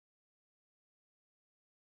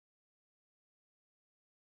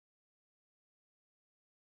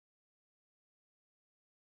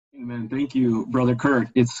Amen. Thank you, Brother Kurt.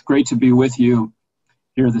 It's great to be with you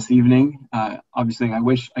here this evening. Obviously, I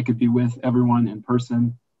wish I could be with everyone in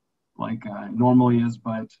person like normally is,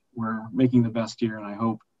 but we're making the best here, and I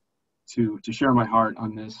hope to share my heart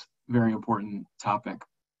on this very important topic.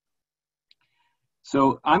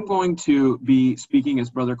 So I'm going to be speaking,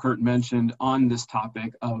 as Brother Kurt mentioned, on this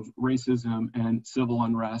topic of racism and civil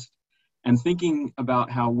unrest, and thinking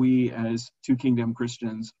about how we as Two Kingdom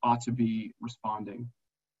Christians ought to be responding.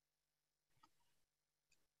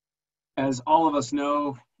 As all of us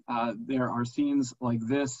know, there are scenes like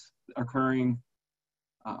this occurring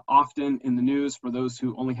often in the news. For those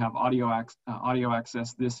who only have audio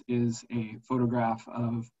access, this is a photograph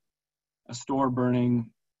of a store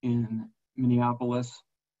burning in Minneapolis.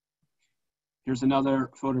 Here's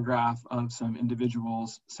another photograph of some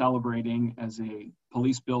individuals celebrating as a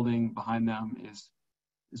police building behind them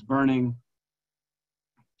is burning.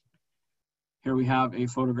 Here we have a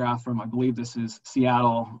photograph from, I believe this is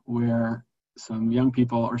Seattle, where some young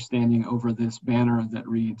people are standing over this banner that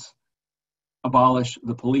reads, "Abolish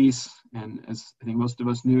the police." And as I think most of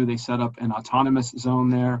us knew, they set up an autonomous zone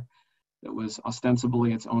there that was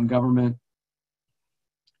ostensibly its own government.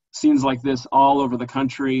 Scenes like this all over the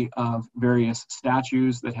country of various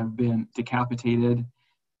statues that have been decapitated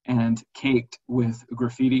and caked with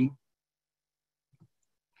graffiti.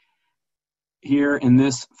 Here in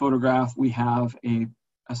this photograph, we have a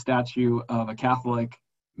statue of a Catholic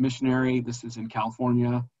missionary. This is in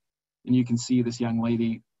California. And you can see this young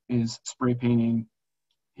lady is spray painting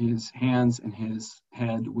his hands and his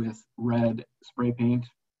head with red spray paint.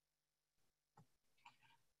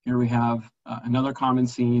 Here we have another common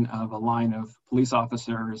scene of a line of police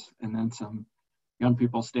officers and then some young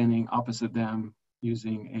people standing opposite them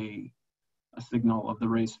using a signal of the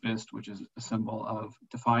raised fist, which is a symbol of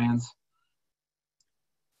defiance.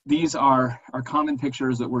 These are common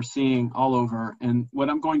pictures that we're seeing all over. And what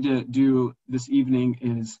I'm going to do this evening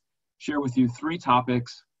is share with you three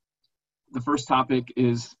topics. The first topic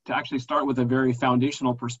is to actually start with a very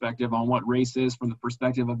foundational perspective on what race is from the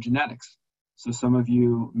perspective of genetics. So some of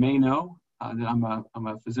you may know that I'm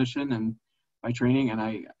a physician and by training, and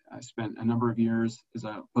I spent a number of years as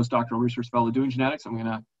a postdoctoral research fellow doing genetics. I'm going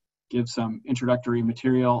to give some introductory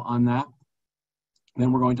material on that.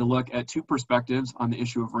 Then we're going to look at two perspectives on the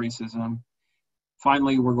issue of racism.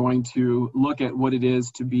 Finally, we're going to look at what it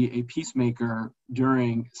is to be a peacemaker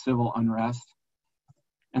during civil unrest.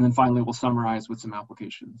 And then finally, we'll summarize with some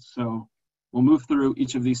applications. So we'll move through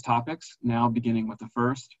each of these topics, now beginning with the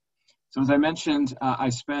first. So as I mentioned,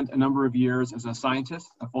 I spent a number of years as a scientist,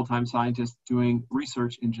 a full-time scientist, doing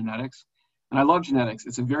research in genetics. And I love genetics.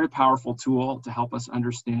 It's a very powerful tool to help us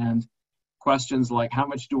understand questions like how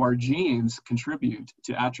much do our genes contribute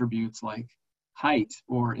to attributes like height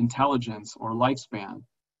or intelligence or lifespan.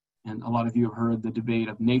 And a lot of you have heard the debate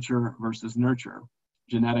of nature versus nurture,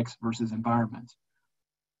 genetics versus environment.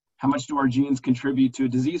 How much do our genes contribute to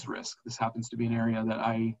disease risk? This happens to be an area that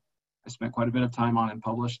I spent quite a bit of time on and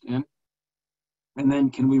published in. And then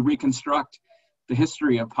can we reconstruct the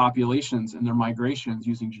history of populations and their migrations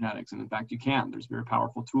using genetics? And in fact, you can. There's very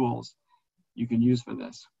powerful tools you can use for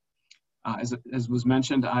this. As was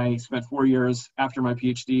mentioned, I spent 4 years after my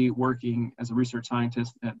PhD working as a research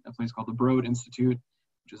scientist at a place called the Broad Institute,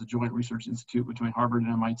 which is a joint research institute between Harvard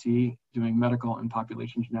and MIT, doing medical and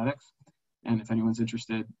population genetics. And if anyone's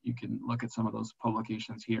interested, you can look at some of those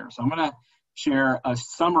publications here. So I'm going to share a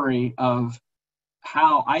summary of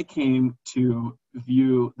how I came to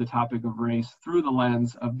view the topic of race through the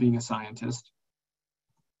lens of being a scientist.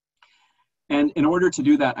 And in order to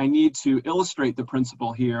do that, I need to illustrate the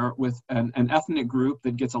principle here with an ethnic group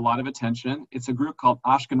that gets a lot of attention. It's a group called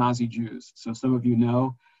Ashkenazi Jews. So some of you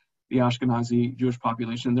know the Ashkenazi Jewish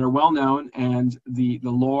population. They're well known, and the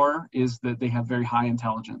lore is that they have very high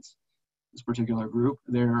intelligence. This particular group,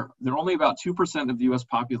 they're only about 2% of the US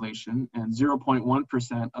population and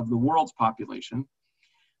 0.1% of the world's population.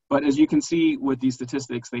 But as you can see with these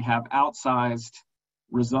statistics, they have outsized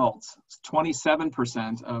results.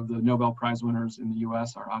 27% of the Nobel Prize winners in the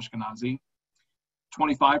US are Ashkenazi.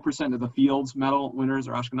 25% of the Fields Medal winners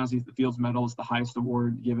are Ashkenazi. The Fields Medal is the highest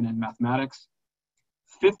award given in mathematics.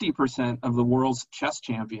 50% of the world's chess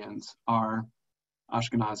champions are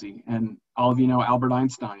Ashkenazi. And all of you know Albert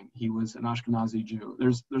Einstein. He was an Ashkenazi Jew.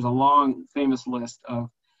 There's a long, famous list of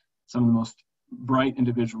some of the most bright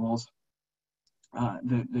individuals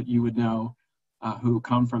that you would know who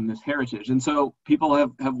come from this heritage. And so people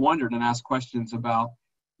have wondered and asked questions about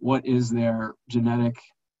what is their genetic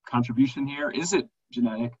contribution here? Is it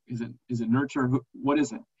genetic? Is it nurture? What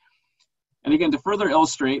is it? And again, to further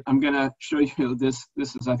illustrate, I'm going to show you this.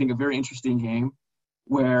 This is, I think, a very interesting game.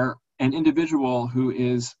 where an individual who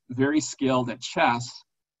is very skilled at chess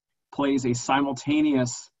plays a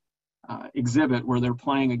simultaneous exhibit where they're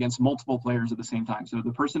playing against multiple players at the same time. So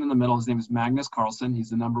the person in the middle, his name is Magnus Carlsen. He's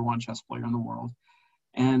the #1 chess player in the world.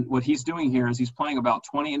 And what he's doing here is he's playing about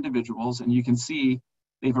 20 individuals, and you can see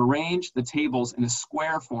they've arranged the tables in a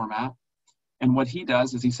square format. And what he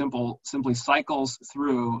does is he simply cycles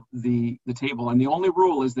through the table. And the only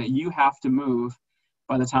rule is that you have to move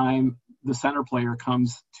by the time the center player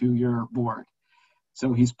comes to your board.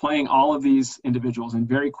 So he's playing all of these individuals in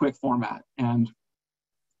very quick format. And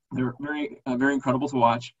they're very, very incredible to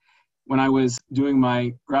watch. When I was doing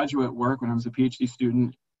my graduate work, when I was a PhD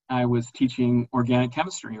student, I was teaching organic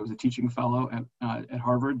chemistry. I was a teaching fellow at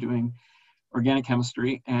Harvard doing organic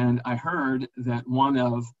chemistry, and I heard that one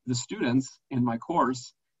of the students in my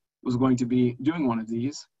course was going to be doing one of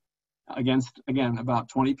these against, again, about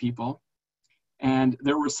 20 people. And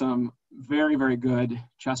there were some very, very good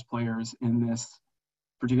chess players in this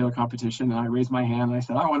particular competition. And I raised my hand and I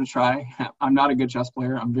said, I want to try. I'm not a good chess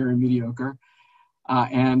player. I'm very mediocre.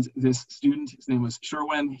 And this student, his name was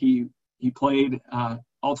Sherwin, he played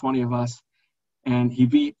all 20 of us, and he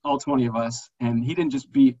beat all 20 of us. And he didn't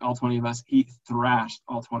just beat all 20 of us, he thrashed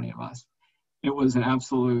all 20 of us. It was an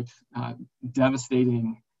absolute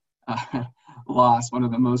devastating loss, one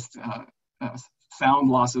of the most sound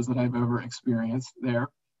losses that I've ever experienced there.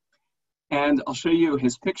 And I'll show you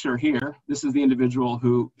his picture here. This is the individual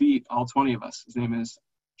who beat all 20 of us. His name is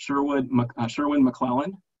Sherwin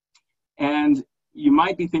McClellan. And you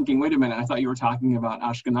might be thinking, wait a minute, I thought you were talking about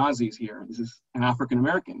Ashkenazis here. This is an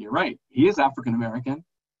African-American. You're right, he is African-American.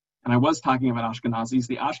 And I was talking about Ashkenazis.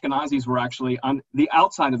 The Ashkenazis were actually on the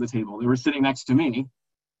outside of the table. They were sitting next to me,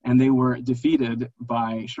 and they were defeated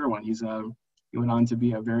by Sherwin. He went on to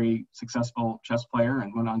be a very successful chess player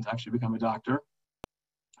and went on to actually become a doctor.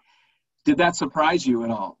 Did that surprise you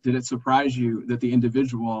at all? Did it surprise you that the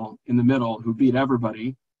individual in the middle who beat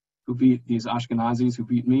everybody, who beat these Ashkenazis, who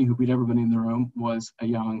beat me, who beat everybody in the room, was a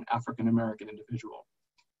young African-American individual?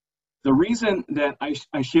 The reason that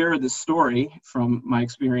I share this story from my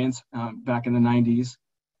experience back in the 90s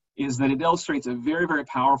is that it illustrates a very, very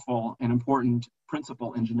powerful and important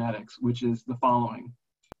principle in genetics, which is the following: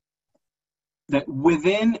 that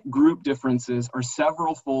within group differences are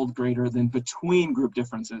several-fold greater than between group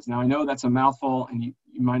differences. Now, I know that's a mouthful, and you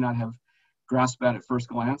might not have grasped that at first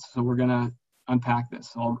glance, so we're going to unpack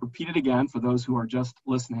this. So I'll repeat it again for those who are just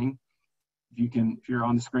listening. If you're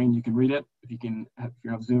on the screen, you can read it. If you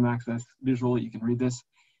have Zoom access visually, you can read this.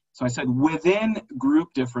 So I said, within group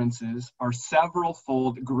differences are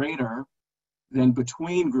several-fold greater than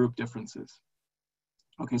between group differences.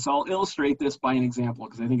 Okay, so I'll illustrate this by an example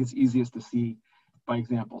because I think it's easiest to see by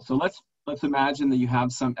example. So let's imagine that you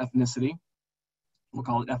have some ethnicity. We'll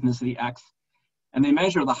call it ethnicity X. And they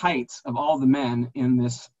measure the heights of all the men in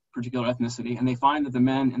this particular ethnicity, and they find that the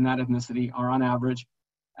men in that ethnicity are on average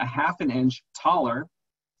a ½ an inch taller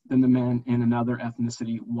than the men in another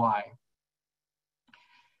ethnicity Y.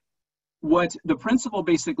 What the principle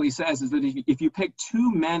basically says is that if you pick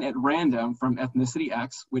two men at random from ethnicity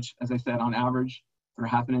X, which, as I said, on average, they're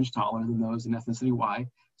 ½ an inch taller than those in ethnicity Y.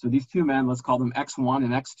 So these two men, let's call them X1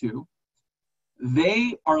 and X2.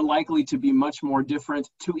 They are likely to be much more different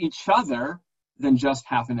to each other than just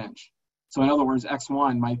 ½ an inch. So in other words,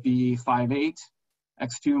 X1 might be 5'8",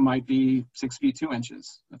 X2 might be 6 feet 2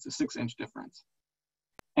 inches. That's a 6-inch difference.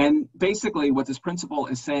 And basically what this principle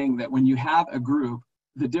is saying, that when you have a group,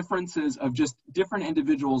 the differences of just different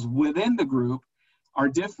individuals within the group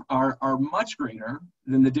are much greater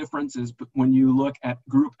than the differences when you look at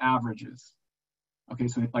group averages. Okay,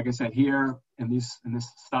 so like I said here, in this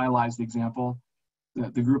stylized example,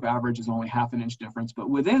 the group average is only ½ an inch difference, but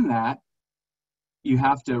within that, you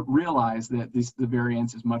have to realize that the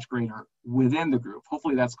variance is much greater within the group.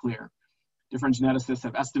 Hopefully that's clear. Different geneticists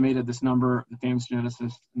have estimated this number. The famous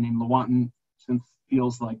geneticist named Lewontin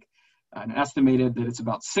feels like and estimated that it's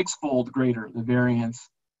about 6-fold greater, the variance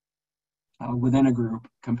within a group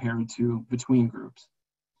compared to between groups.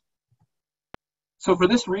 So for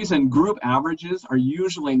this reason, group averages are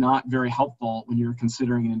usually not very helpful when you're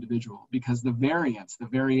considering an individual, because the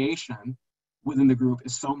variation within the group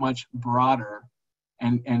is so much broader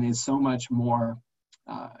and is so much more,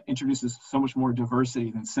 introduces so much more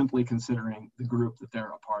diversity than simply considering the group that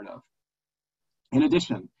they're a part of. In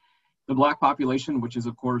addition, the Black population, which is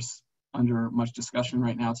of course under much discussion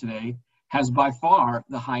right now today, has by far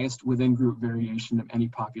the highest within group variation of any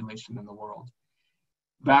population in the world.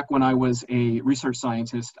 Back when I was a research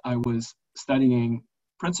scientist, I was studying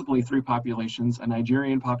principally 3 populations: a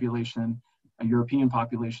Nigerian population, a European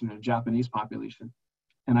population, and a Japanese population.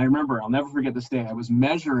 And I remember, I'll never forget this day, I was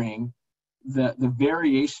measuring the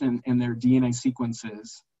variation in their DNA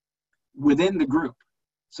sequences within the group.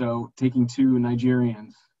 So taking 2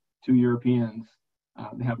 Nigerians, 2 Europeans,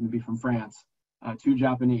 they happen to be from France, 2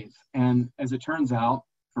 Japanese. And as it turns out,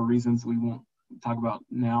 for reasons we won't talk about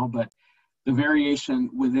now, but the variation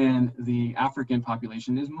within the African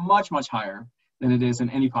population is much, much higher than it is in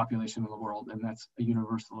any population in the world. And that's a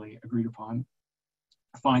universally agreed upon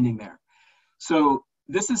finding there. So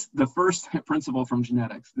this is the first principle from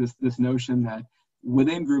genetics, this notion that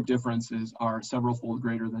within group differences are several-fold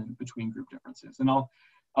greater than between group differences. And I'll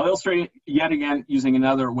illustrate it yet again using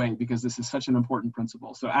another way, because this is such an important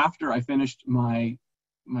principle. So after I finished my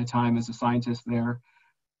time as a scientist there,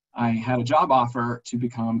 I had a job offer to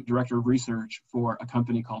become director of research for a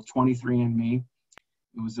company called 23andMe.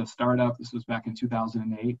 It was a startup. This was back in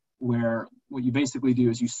 2008, where what you basically do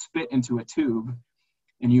is you spit into a tube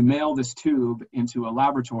and you mail this tube into a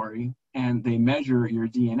laboratory, and they measure your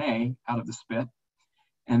DNA out of the spit.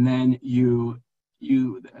 And then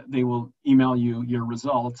they will email you your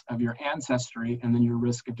results of your ancestry and then your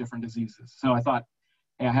risk of different diseases. So I thought,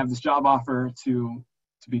 hey, I have this job offer to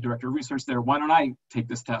be director of research there. Why don't I take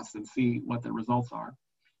this test and see what the results are?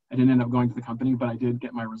 I didn't end up going to the company, but I did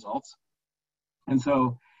get my results. And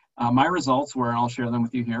so my results were, and I'll share them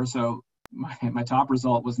with you here. So my top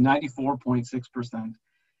result was 94.6%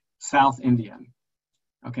 South Indian.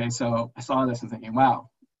 Okay, so I saw this and thinking, wow,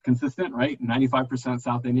 consistent, right? 95%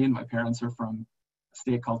 South Indian. My parents are from a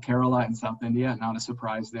state called Kerala in South India, not a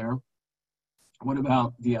surprise there. What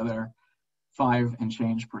about the other 5 and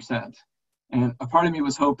change percent? And a part of me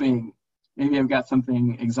was hoping maybe I've got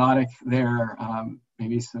something exotic there,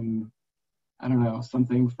 maybe some, I don't know,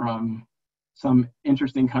 something from some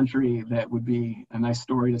interesting country that would be a nice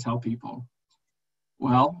story to tell people.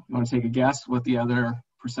 Well, you want to take a guess what the other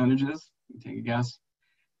percentage is? Take a guess.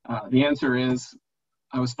 The answer is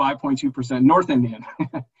I was 5.2% North Indian.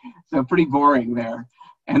 So pretty boring there.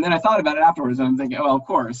 And then I thought about it afterwards, and I'm thinking, oh, well, of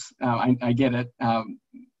course, I get it.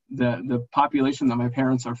 The population that my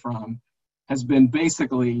parents are from has been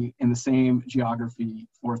basically in the same geography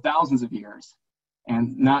for thousands of years,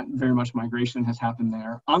 and not very much migration has happened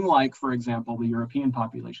there, unlike, for example, the European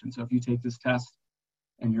population. So if you take this test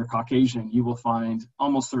and you're Caucasian, you will find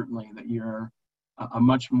almost certainly that you're a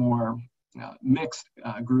much more mixed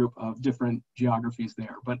group of different geographies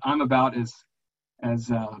there. But I'm about as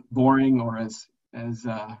boring or as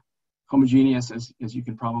homogeneous as you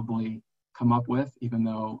can probably come up with, even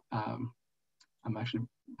though I'm actually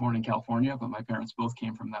born in California, but my parents both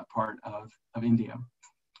came from that part of India.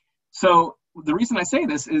 So the reason I say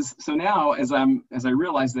this is, so now as I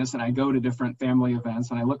realize this and I go to different family events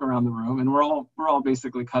and I look around the room, and we're all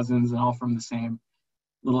basically cousins and all from the same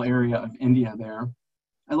little area of India there.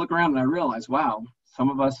 I look around and I realize, wow, some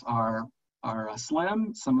of us are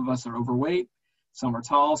slim, some of us are overweight, some are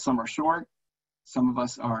tall, some are short, some of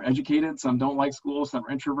us are educated, some don't like school, some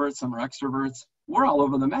are introverts, some are extroverts. We're all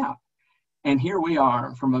over the map. And here we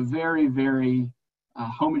are from a very, very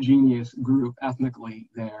homogeneous group ethnically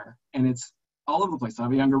there. And it's all over the place. I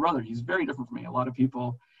have a younger brother. He's very different from me. A lot of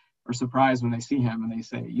people are surprised when they see him and they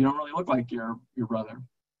say, you don't really look like your brother.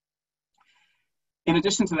 In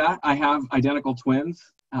addition to that, I have identical twins,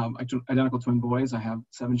 identical twin boys. I have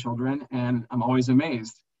 7 children, and I'm always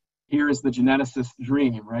amazed. Here is the geneticist's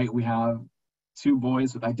dream, right? We have 2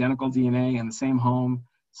 boys with identical DNA in the same home,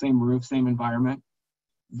 same roof, same environment.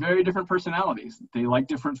 Very different personalities. They like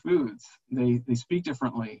different foods. They speak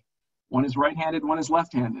differently. One is right-handed, one is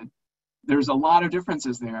left-handed. There's a lot of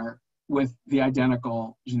differences there with the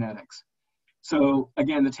identical genetics. So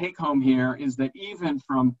again, the take home here is that even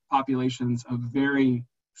from populations of very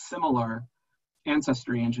similar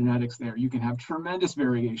ancestry and genetics there, you can have tremendous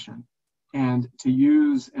variation. And to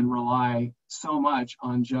use and rely so much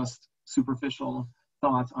on just superficial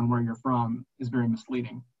thoughts on where you're from is very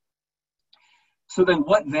misleading. So then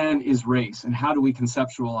what then is race, and how do we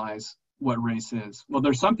conceptualize what race is? Well,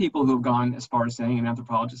 there's some people who have gone as far as saying, and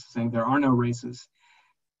anthropologists are saying, there are no races.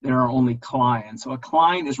 There are only clines. So a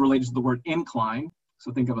cline is related to the word incline.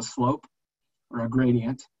 So think of a slope or a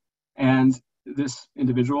gradient. And this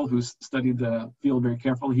individual who's studied the field very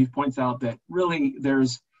carefully, he points out that really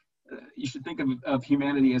you should think of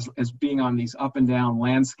humanity as being on these up and down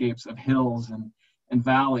landscapes of hills and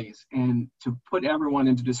valleys. And to put everyone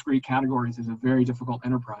into discrete categories is a very difficult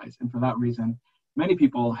enterprise. And for that reason, many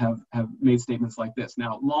people have made statements like this.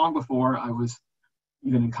 Now, long before I was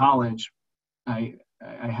even in college, I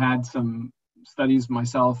had some studies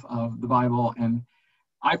myself of the Bible, and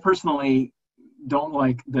I personally don't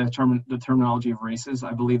like the terminology of races.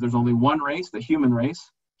 I believe there's only one race, the human race.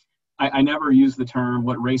 I never use the term,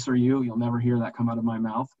 what race are you? You'll never hear that come out of my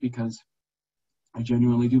mouth, because I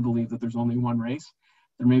genuinely do believe that there's only one race.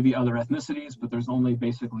 There may be other ethnicities, but there's only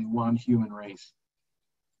basically one human race.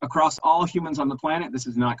 Across all humans on the planet, this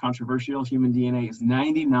is not controversial, human DNA is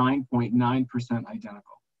 99.9%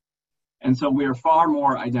 identical. And so we are far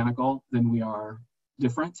more identical than we are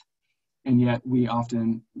different. And yet we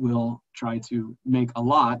often will try to make a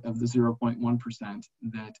lot of the 0.1%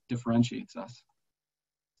 that differentiates us.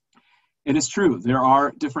 It is true, there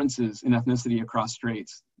are differences in ethnicity across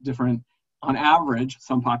straits. On average,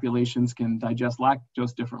 some populations can digest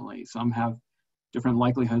lactose differently. Some have different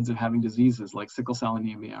likelihoods of having diseases like sickle cell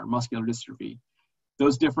anemia or muscular dystrophy.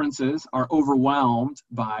 Those differences are overwhelmed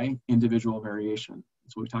by individual variation.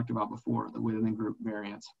 That's what we talked about before, the within group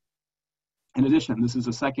variance. In addition, this is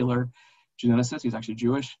a secular geneticist, he's actually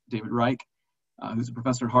Jewish, David Reich, who's a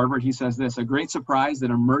professor at Harvard. He says this: a great surprise that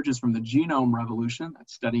emerges from the genome revolution,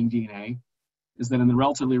 that's studying DNA, is that in the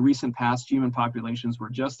relatively recent past, human populations were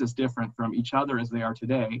just as different from each other as they are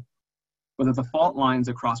today, but that the fault lines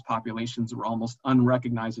across populations were almost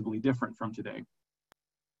unrecognizably different from today.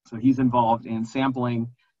 So he's involved in sampling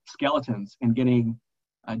skeletons and getting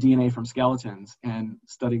DNA from skeletons and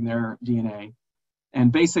studying their DNA.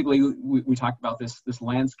 And basically, we talked about this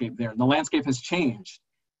landscape there. The landscape has changed.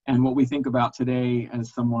 And what we think about today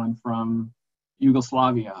as someone from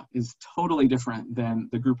Yugoslavia is totally different than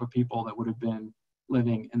the group of people that would have been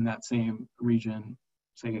living in that same region,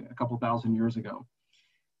 say, a couple thousand years ago.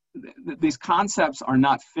 These concepts are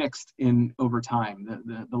not fixed over time.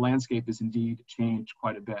 The landscape is indeed changed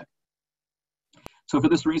quite a bit. So for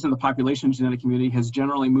this reason, the population genetic community has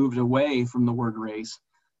generally moved away from the word race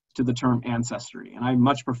to the term ancestry. And I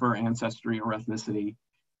much prefer ancestry or ethnicity,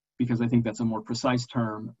 because I think that's a more precise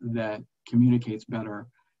term that communicates better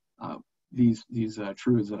these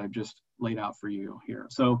truths that I've just laid out for you here.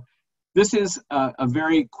 So this is a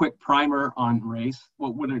very quick primer on race.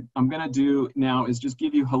 What I'm going to do now is just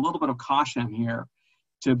give you a little bit of caution here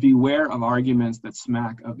to beware of arguments that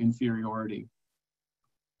smack of inferiority.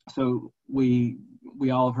 So we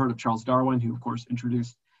all have heard of Charles Darwin, who of course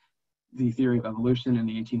introduced the theory of evolution in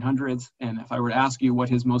the 1800s. And if I were to ask you what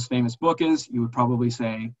his most famous book is, you would probably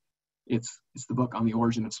say it's the book On the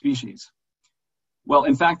Origin of Species. Well,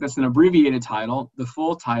 in fact, that's an abbreviated title. The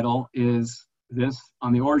full title is this: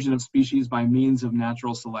 On the Origin of Species by Means of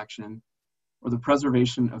Natural Selection, or the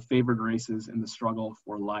Preservation of Favored Races in the Struggle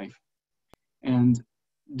for Life. And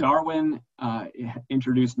Darwin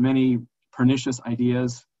introduced many pernicious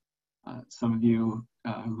ideas. Some of you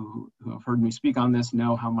who have heard me speak on this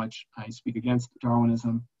know how much I speak against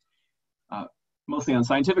Darwinism, mostly on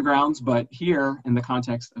scientific grounds, but here in the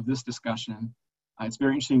context of this discussion, it's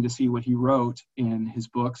very interesting to see what he wrote in his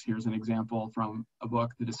books. Here's an example from a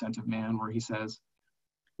book, The Descent of Man, where he says,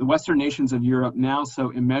 "The Western nations of Europe now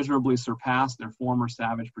so immeasurably surpass their former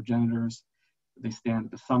savage progenitors, that they stand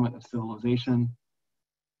at the summit of civilization."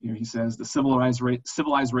 Here he says, "The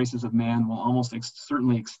civilized races of man will almost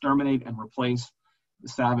certainly exterminate and replace the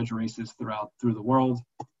savage races through the world."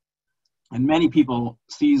 And many people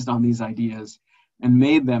seized on these ideas and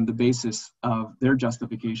made them the basis of their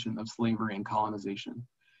justification of slavery and colonization.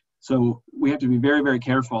 So we have to be very, very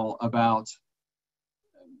careful about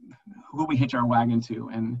who we hitch our wagon to.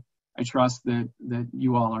 And I trust that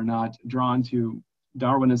you all are not drawn to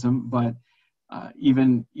Darwinism, but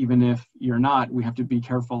even if you're not, we have to be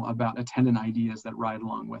careful about attendant ideas that ride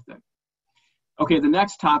along with it. Okay, the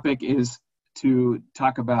next topic is to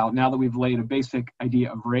talk about, now that we've laid a basic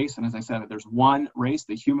idea of race, and as I said, there's one race,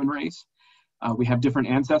 the human race. We have different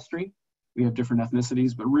ancestry, we have different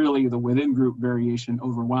ethnicities, but really the within group variation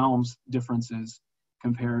overwhelms differences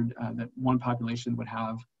compared that one population would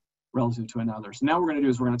have relative to another. So now what we're going to do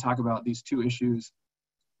is we're going to talk about these two issues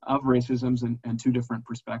of racisms and two different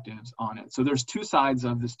perspectives on it. So there's two sides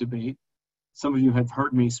of this debate. Some of you have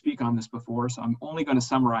heard me speak on this before, so I'm only going to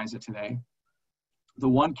summarize it today. The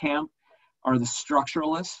one camp are the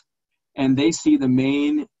structuralists, and they see the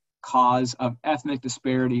main cause of ethnic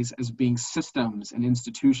disparities as being systems and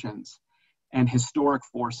institutions and historic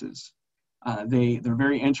forces. They're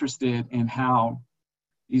very interested in how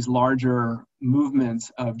these larger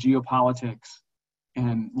movements of geopolitics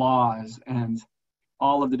and laws and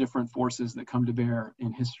all of the different forces that come to bear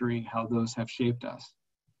in history, how those have shaped us.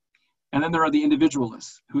 And then there are the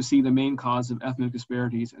individualists who see the main cause of ethnic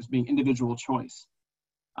disparities as being individual choice.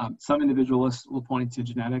 Some individualists will point to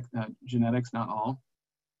genetics, not all.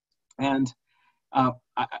 And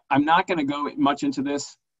I'm not going to go much into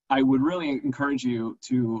this. I would really encourage you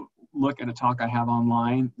to look at a talk I have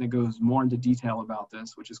online that goes more into detail about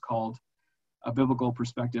this, which is called A Biblical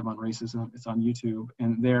Perspective on Racism. It's on YouTube,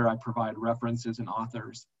 and there I provide references and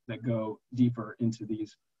authors that go deeper into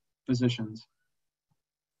these positions.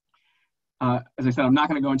 As I said, I'm not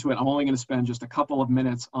going to go into it. I'm only going to spend just a couple of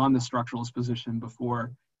minutes on the structuralist position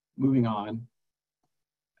before moving on.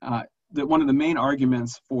 One of the main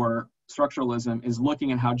arguments for structuralism is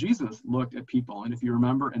looking at how Jesus looked at people. And if you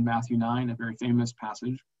remember in Matthew 9, a very famous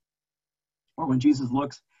passage, or when Jesus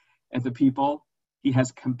looks at the people, he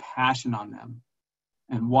has compassion on them.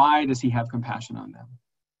 And why does he have compassion on them?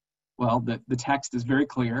 Well, the text is very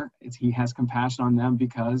clear. He has compassion on them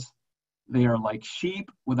because they are like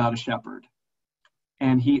sheep without a shepherd.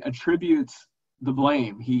 And he attributes the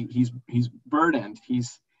blame. He's burdened.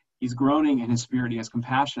 He's groaning in his spirit. He has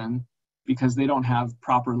compassion because they don't have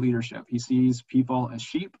proper leadership. He sees people as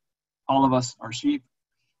sheep. All of us are sheep.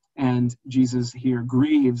 And Jesus here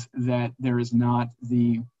grieves that there is not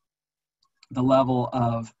the level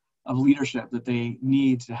of leadership that they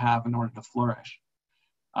need to have in order to flourish.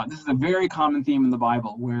 This is a very common theme in the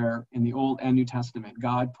Bible, where in the Old and New Testament,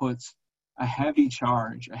 God puts a heavy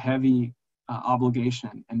charge, a heavy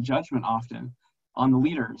obligation and judgment often on the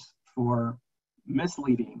leaders for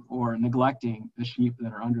misleading or neglecting the sheep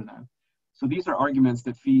that are under them. So these are arguments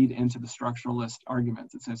that feed into the structuralist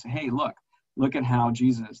arguments. It says, hey, look at how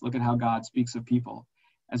look at how God speaks of people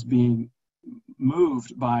as being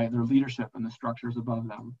moved by their leadership and the structures above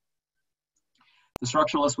them. The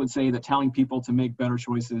structuralists would say that telling people to make better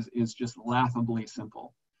choices is just laughably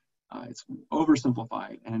simple. It's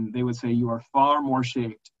oversimplified, and they would say you are far more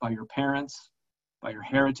shaped by your parents, by your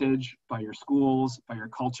heritage, by your schools, by your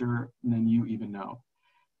culture than you even know.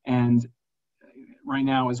 And right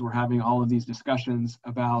now, as we're having all of these discussions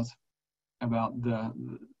about the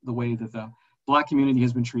way that the Black community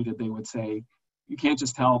has been treated, they would say you can't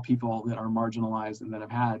just tell people that are marginalized and that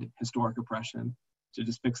have had historic oppression to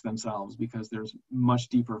just fix themselves, because there's much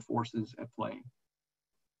deeper forces at play.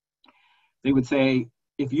 They would say,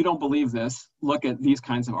 if you don't believe this, look at these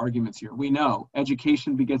kinds of arguments here. We know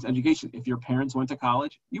education begets education. If your parents went to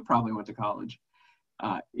college, you probably went to college.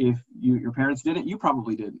 If your parents didn't, you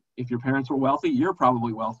probably didn't. If your parents were wealthy, you're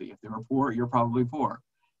probably wealthy. If they were poor, you're probably poor.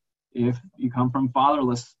 If you come from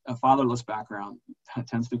a fatherless background, that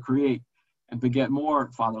tends to create and beget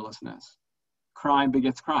more fatherlessness. Crime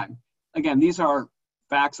begets crime. Again, these are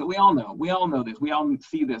facts that we all know. We all know this. We all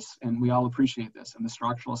see this, and we all appreciate this. And the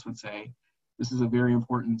structuralists would say, this is a very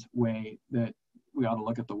important way that we ought to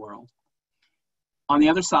look at the world. On the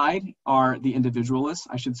other side are the individualists.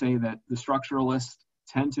 I should say that the structuralists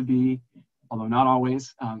tend to be, although not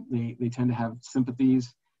always, they tend to have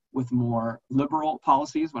sympathies with more liberal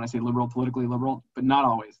policies. When I say liberal, politically liberal, but not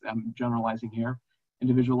always. I'm generalizing here.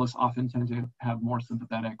 Individualists often tend to have more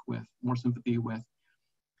sympathy with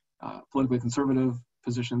politically conservative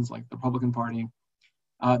positions like the Republican Party.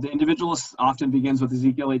 The individualist often begins with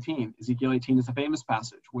Ezekiel 18. Ezekiel 18 is a famous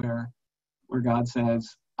passage where God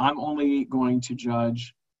says, I'm only going to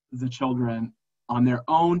judge the children on their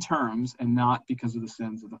own terms and not because of the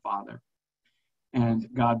sins of the father. And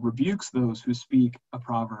God rebukes those who speak a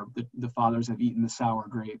proverb that the fathers have eaten the sour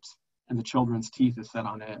grapes and the children's teeth is set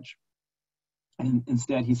on edge. And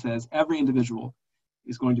instead he says every individual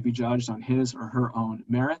is going to be judged on his or her own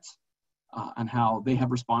merits, on how they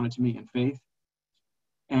have responded to me in faith,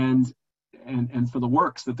 and for the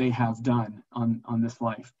works that they have done in this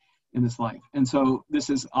life. And so this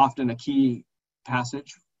is often a key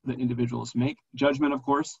passage that individuals make. Judgment, of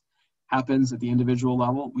course, happens at the individual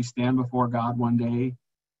level. We stand before God one day,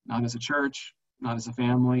 not as a church, not as a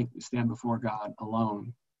family. We stand before God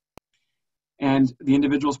alone. And the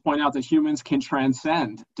individuals point out that humans can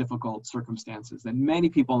transcend difficult circumstances, that many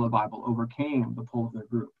people in the Bible overcame the pull of their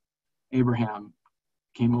group. Abraham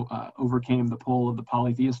overcame the pull of the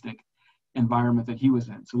polytheistic environment that he was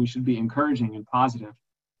in. So we should be encouraging and positive.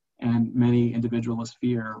 And many individualists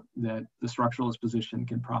fear that the structuralist position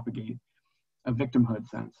can propagate a victimhood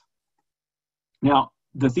sense. Now,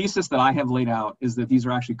 the thesis that I have laid out is that these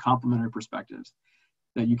are actually complementary perspectives,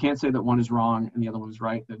 that you can't say that one is wrong and the other one is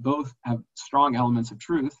right, that both have strong elements of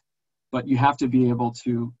truth, but you have to be able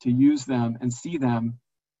to use them and see them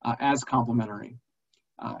as complementary.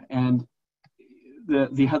 And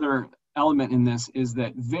the other element in this is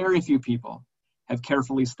that very few people have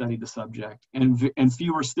carefully studied the subject, and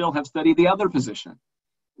fewer still have studied the other position.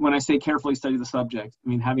 When I say carefully study the subject, I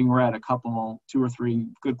mean having read a couple, 2 or 3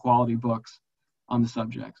 good quality books on the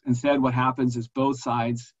subject. Instead, what happens is both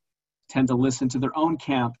sides tend to listen to their own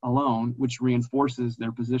camp alone, which reinforces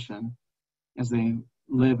their position as they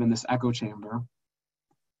live in this echo chamber.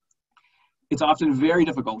 It's often very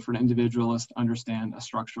difficult for an individualist to understand a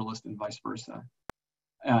structuralist and vice versa.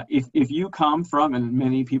 If you come from, and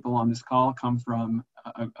many people on this call come from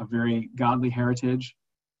a very godly heritage,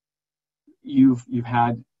 you've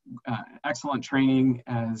had excellent training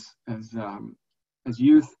as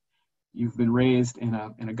youth. You've been raised in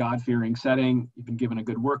a God-fearing setting. You've been given a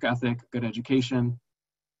good work ethic, good education.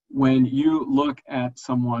 When you look at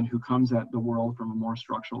someone who comes at the world from a more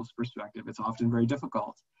structuralist perspective, it's often very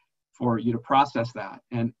difficult for you to process that.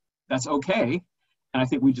 And that's okay. And I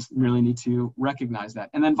think we just really need to recognize that.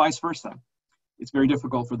 And then vice versa. It's very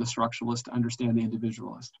difficult for the structuralist to understand the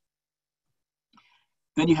individualist.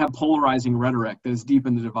 Then you have polarizing rhetoric that is deep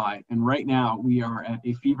in the divide. And right now we are at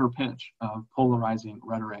a fever pitch of polarizing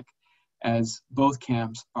rhetoric as both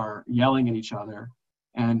camps are yelling at each other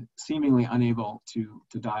and seemingly unable to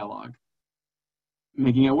dialogue.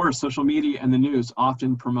 Making it worse, social media and the news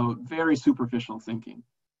often promote very superficial thinking.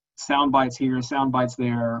 Sound bites here, sound bites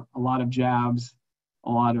there, a lot of jabs,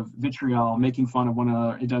 a lot of vitriol, making fun of one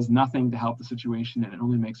another. It does nothing to help the situation, and it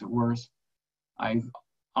only makes it worse. I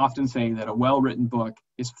often say that a well-written book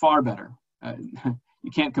is far better.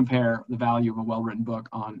 You can't compare the value of a well-written book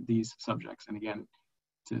on these subjects. And again,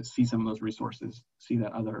 to see some of those resources, see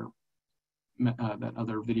that other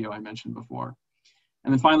video I mentioned before.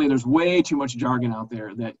 And then finally, there's way too much jargon out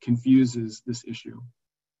there that confuses this issue.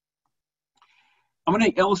 I'm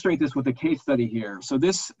going to illustrate this with a case study here. So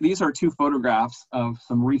these are two photographs of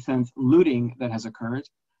some recent looting that has occurred.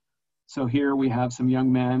 So here we have some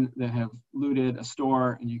young men that have looted a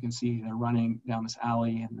store, and you can see they're running down this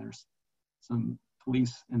alley, and there's some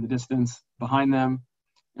police in the distance behind them.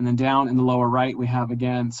 And then down in the lower right, we have,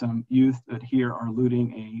 again, some youth that here are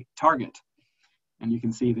looting a Target. And you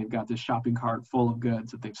can see they've got this shopping cart full of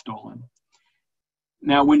goods that they've stolen.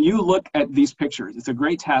 Now, when you look at these pictures, it's a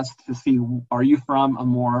great test to see, are you from a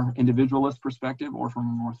more individualist perspective or from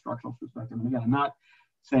a more structural perspective? And again, I'm not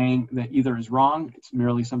saying that either is wrong. It's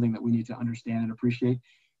merely something that we need to understand and appreciate.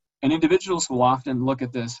 And individuals will often look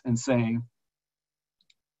at this and say,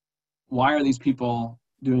 why are these people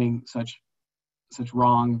doing such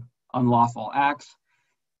wrong, unlawful acts?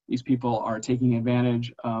 These people are taking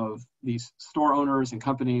advantage of these store owners and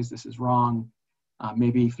companies. This is wrong.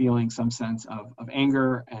 Maybe feeling some sense of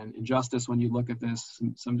anger and injustice when you look at this,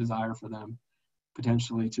 some desire for them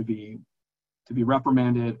potentially to be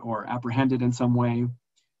reprimanded or apprehended in some way.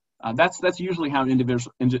 That's usually how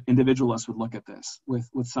individualists would look at this,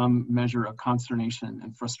 with some measure of consternation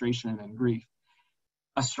and frustration and grief.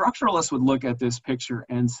 A structuralist would look at this picture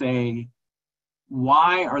and say,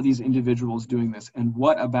 why are these individuals doing this, and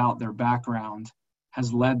what about their background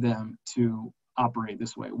has led them to operate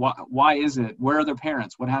this way? Why is it? Where are their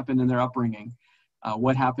parents? What happened in their upbringing?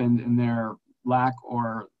 What happened in their lack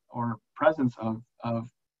or presence of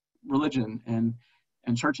religion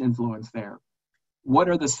and church influence there? What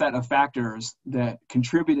are the set of factors that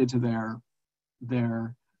contributed to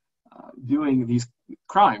their doing these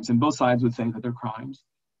crimes? And both sides would say that they're crimes.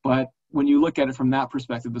 But when you look at it from that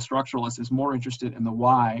perspective, the structuralist is more interested in the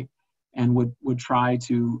why and would try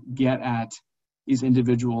to get at these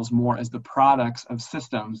individuals more as the products of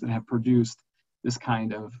systems that have produced this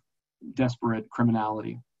kind of desperate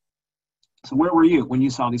criminality. So where were you when you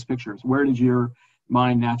saw these pictures? Where did your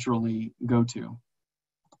mind naturally go to?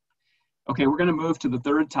 Okay, we're going to move to the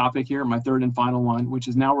third topic here, my third and final one, which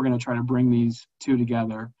is now we're going to try to bring these two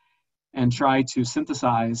together and try to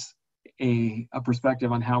synthesize a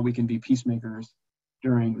perspective on how we can be peacemakers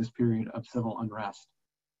during this period of civil unrest.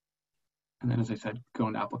 And then, as I said, go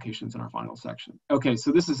into applications in our final section. Okay,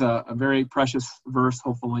 so this is a very precious verse,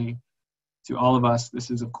 hopefully, to all of us.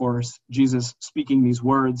 This is, of course, Jesus speaking these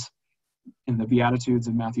words in the Beatitudes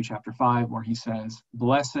in Matthew chapter 5, where he says,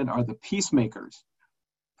 "Blessed are the peacemakers,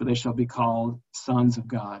 for they shall be called sons of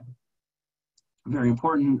God." A very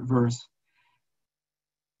important verse.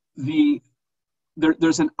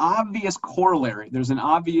 There's an obvious corollary. There's an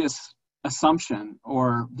obvious assumption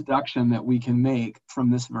or deduction that we can make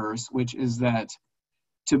from this verse, which is that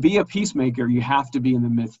to be a peacemaker, you have to be in the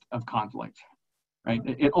midst of conflict, right?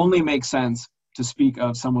 It only makes sense to speak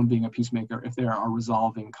of someone being a peacemaker if they are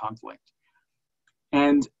resolving conflict.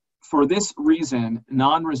 And for this reason,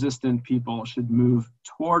 non-resistant people should move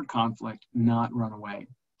toward conflict, not run away.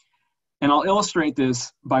 And I'll illustrate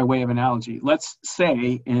this by way of analogy. Let's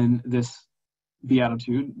say in this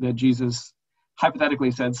beatitude that Jesus hypothetically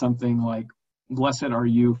said something like, "Blessed are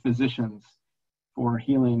you physicians for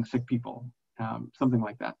healing sick people," something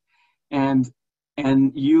like that. And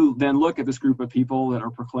you then look at this group of people that are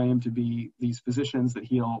proclaimed to be these physicians that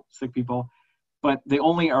heal sick people, but they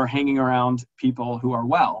only are hanging around people who are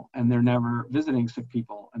well, and they're never visiting sick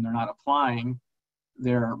people, and they're not applying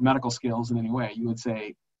their medical skills in any way. You would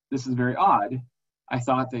say, this is very odd. I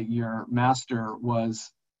thought that your master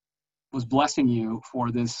was blessing you for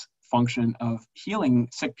this function of healing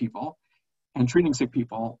sick people and treating sick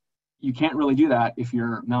people. You can't really do that if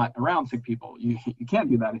you're not around sick people. You can't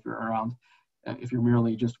do that if you're around, if you're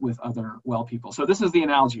merely just with other well people. So this is the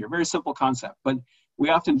analogy, a very simple concept, but we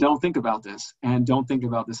often don't think about this and don't think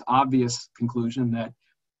about this obvious conclusion that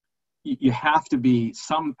you have to be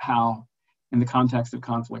somehow in the context of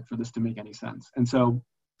conflict for this to make any sense. And so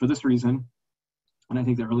for this reason, and I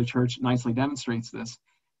think the early church nicely demonstrates this,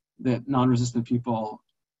 that non-resistant people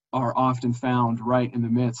are often found right in the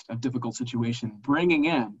midst of difficult situation, bringing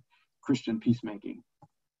in Christian peacemaking.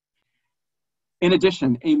 In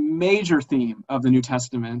addition, a major theme of the New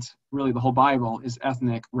Testament, really the whole Bible, is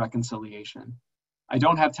ethnic reconciliation. I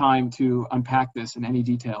don't have time to unpack this in any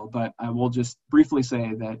detail, but I will just briefly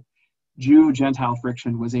say that Jew-Gentile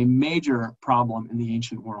friction was a major problem in the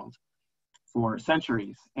ancient world for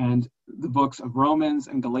centuries, and the books of Romans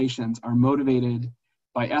and Galatians are motivated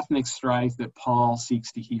by ethnic strife that Paul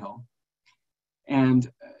seeks to heal.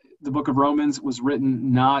 And the book of Romans was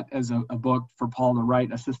written not as a book for Paul to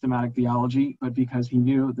write a systematic theology, but because he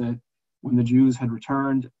knew that when the Jews had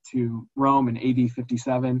returned to Rome in AD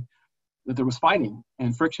 57, that there was fighting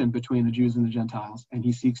and friction between the Jews and the Gentiles, and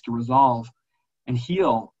he seeks to resolve and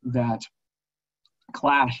heal that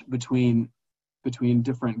clash between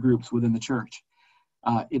different groups within the church.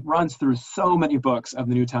 It runs through so many books of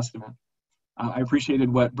the New Testament. I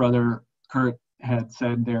appreciated what Brother Kurt had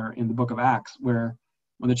said there in the book of Acts, where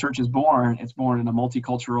when the church is born, it's born in a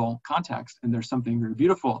multicultural context. And there's something very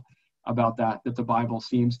beautiful about that the Bible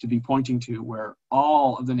seems to be pointing to, where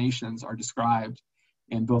all of the nations are described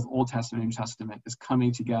in both Old Testament and New Testament as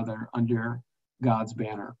coming together under God's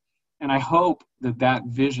banner. And I hope that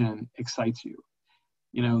vision excites you.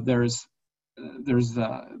 You know, there's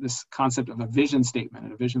this concept of a vision statement,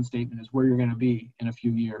 and a vision statement is where you're going to be in a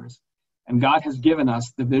few years. And God has given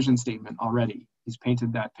us the vision statement already. He's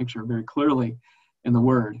painted that picture very clearly in the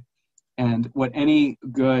Word. And what any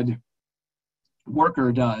good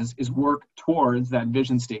worker does is work towards that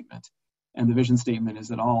vision statement. And the vision statement is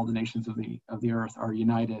that all the nations of the earth are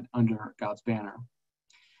united under God's banner.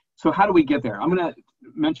 So how do we get there? I'm going to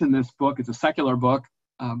mention this book. It's a secular book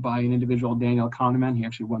by an individual, Daniel Kahneman. He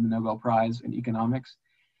actually won the Nobel Prize in economics.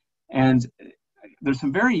 And there's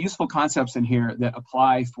some very useful concepts in here that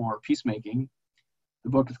apply for peacemaking. The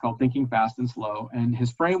book is called Thinking Fast and Slow, and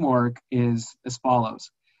his framework is as follows.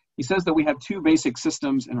 He says that we have two basic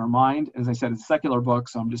systems in our mind. As I said, it's a secular book,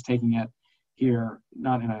 so I'm just taking it here,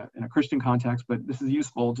 not in a Christian context, but this is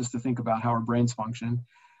useful just to think about how our brains function.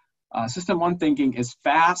 System one thinking is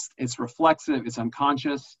fast, it's reflexive, it's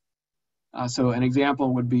unconscious. So an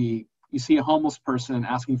example would be, you see a homeless person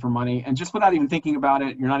asking for money, and just without even thinking about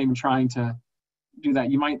it, you're not even trying to do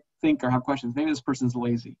that, you might think or have questions. Maybe this person's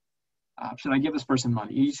lazy. Should I give this person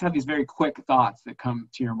money? You just have these very quick thoughts that come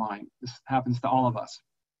to your mind. This happens to all of us.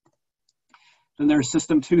 Then there's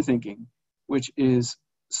system two thinking, which is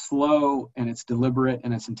slow and it's deliberate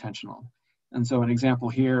and it's intentional. And so an example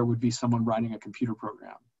here would be someone writing a computer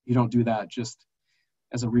program. You don't do that just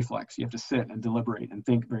as a reflex. You have to sit and deliberate and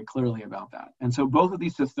think very clearly about that. And so both of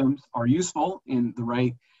these systems are useful in the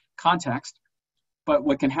right context, but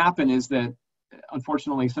what can happen is that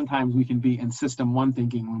unfortunately, sometimes we can be in system one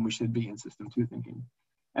thinking when we should be in system two thinking.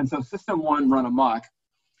 And so system one run amok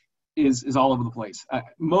is all over the place.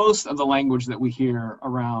 Most of the language that we hear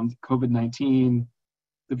around COVID-19,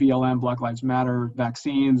 the BLM, Black Lives Matter,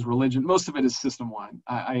 vaccines, religion, most of it is system one.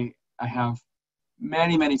 I have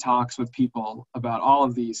many talks with people about all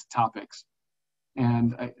of these topics.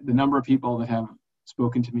 And the number of people that have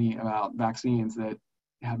spoken to me about vaccines that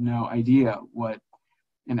have no idea what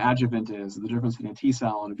an adjuvant is, the difference between a T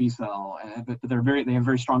cell and a B cell, but they have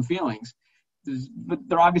very strong feelings. But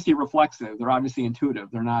they're obviously reflexive, they're obviously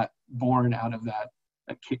intuitive, they're not born out of that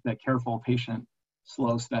careful, patient,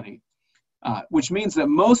 slow study. Which means that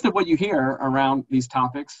most of what you hear around these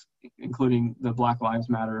topics, including the Black Lives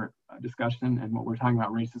Matter discussion and what we're talking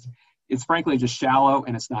about racism, it's frankly just shallow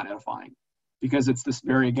and it's not edifying, because it's this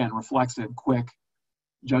very, again, reflexive, quick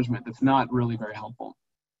judgment that's not really very helpful.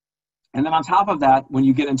 And then on top of that, when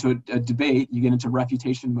you get into a debate, you get into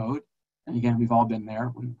refutation mode. And again, we've all been there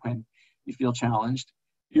when you feel challenged.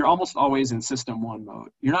 You're almost always in system one mode.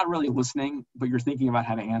 You're not really listening, but you're thinking about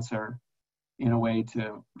how to answer in a way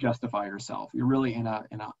to justify yourself. You're really in a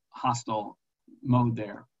hostile mode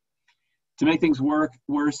there. To make things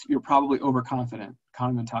worse, you're probably overconfident.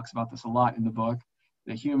 Kahneman talks about this a lot in the book,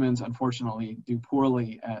 that humans, unfortunately, do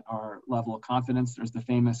poorly at our level of confidence. There's the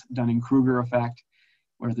famous Dunning-Kruger effect,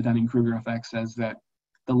 where the Dunning-Kruger effect says that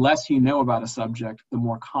the less you know about a subject, the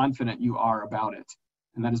more confident you are about it.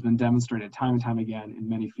 And that has been demonstrated time and time again in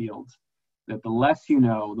many fields, that the less you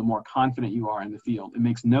know, the more confident you are in the field. It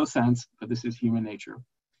makes no sense, but this is human nature.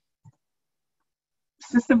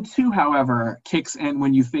 System 2, however, kicks in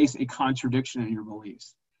when you face a contradiction in your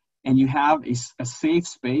beliefs. And you have a safe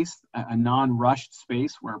space, a non-rushed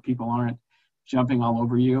space where people aren't jumping all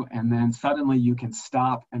over you, and then suddenly you can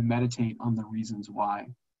stop and meditate on the reasons why.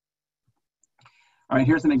 All right,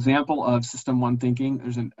 here's an example of System 1 thinking.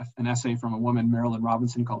 There's an essay from a woman, Marilyn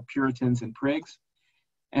Robinson, called Puritans and Prigs.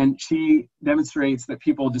 And she demonstrates that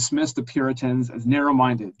people dismiss the Puritans as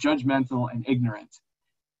narrow-minded, judgmental, and ignorant.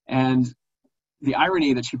 And the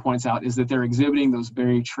irony that she points out is that they're exhibiting those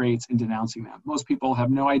very traits and denouncing them. Most people have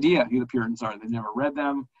no idea who the Puritans are. They've never read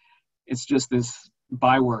them. It's just this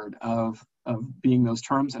byword of being those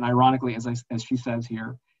terms. And ironically, as she says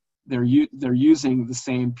here, they're using the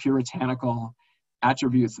same puritanical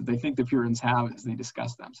attributes that they think the Puritans have as they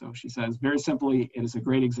discuss them. So she says, very simply, it is a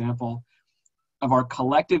great example of our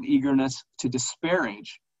collective eagerness to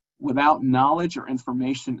disparage without knowledge or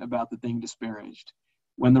information about the thing disparaged,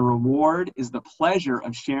 when the reward is the pleasure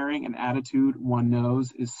of sharing an attitude one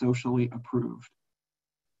knows is socially approved.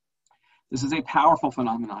 This is a powerful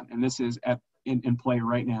phenomenon, and this is in play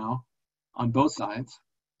right now on both sides.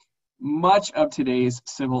 Much of today's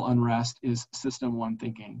civil unrest is System 1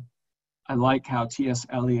 thinking. I like how T.S.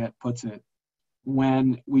 Eliot puts it: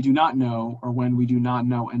 when we do not know, or when we do not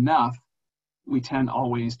know enough, we tend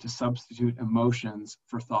always to substitute emotions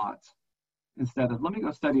for thoughts, instead of, let me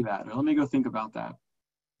go study that, or let me go think about that.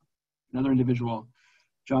 Another individual,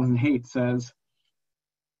 Jonathan Haidt, says,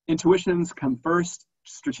 intuitions come first,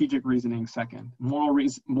 strategic reasoning second.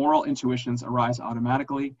 Moral intuitions arise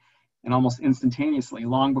automatically and almost instantaneously,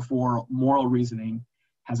 long before moral reasoning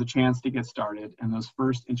has a chance to get started, and those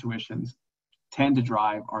first intuitions tend to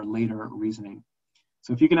drive our later reasoning.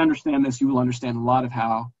 So if you can understand this, you will understand a lot of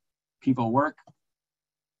how people work.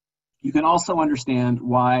 You can also understand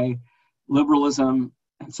why liberalism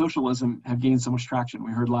and socialism have gained so much traction.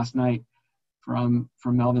 We heard last night from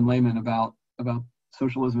Melvin Lehman about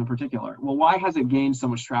socialism in particular. Well, why has it gained so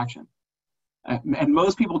much traction? And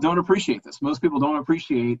most people don't appreciate this. Most people don't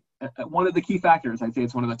appreciate one of the key factors. I'd say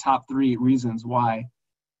it's one of the top 3 reasons why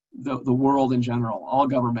the world in general, all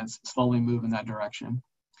governments slowly move in that direction.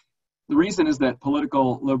 The reason is that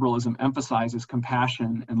political liberalism emphasizes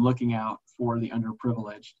compassion and looking out for the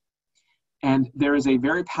underprivileged. And there is a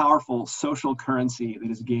very powerful social currency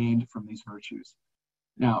that is gained from these virtues.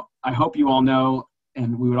 Now, I hope you all know,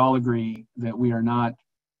 and we would all agree, that we are not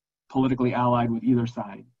politically allied with either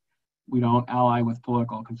side. We don't ally with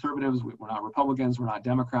political conservatives. We're not Republicans. We're not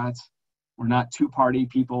Democrats. We're not two-party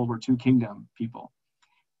people. We're two-kingdom people.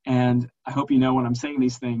 And I hope you know when I'm saying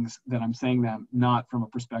these things that I'm saying them not from a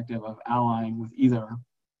perspective of allying with either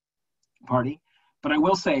party. But I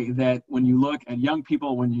will say that when you look at young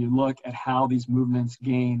people, when you look at how these movements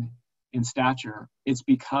gain in stature, it's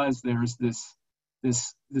because there's this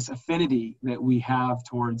affinity that we have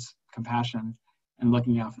towards compassion and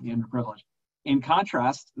looking out for the underprivileged. In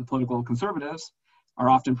contrast, the political conservatives are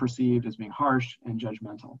often perceived as being harsh and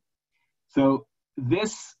judgmental. So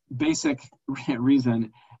this basic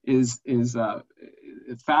reason is a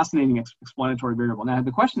fascinating explanatory variable. Now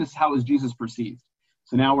the question is, how is Jesus perceived?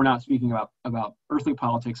 So now we're not speaking about earthly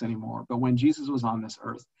politics anymore, but when Jesus was on this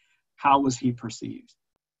earth, how was he perceived?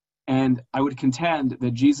 And I would contend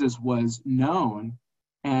that Jesus was known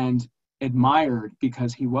and admired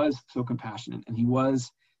because he was so compassionate, and he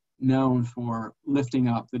was known for lifting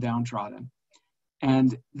up the downtrodden.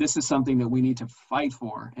 And this is something that we need to fight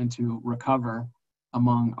for and to recover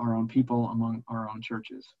among our own people, among our own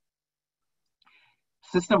churches.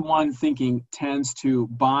 System 1 thinking tends to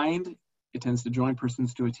bind, it tends to join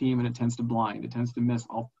persons to a team, and it tends to blind. It tends to miss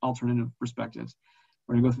alternative perspectives.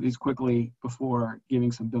 We're going to go through these quickly before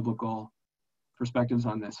giving some biblical perspectives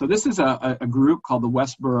on this. So this is a group called the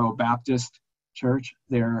Westboro Baptist Church.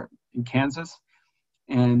 They're in Kansas,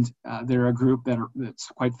 and they're a group that's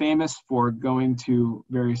quite famous for going to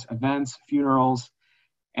various events, funerals,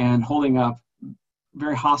 and holding up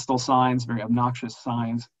very hostile signs, very obnoxious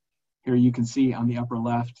signs. Here you can see on the upper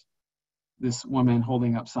left, this woman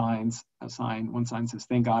holding up signs. One sign says,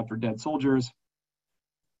 "Thank God for dead soldiers."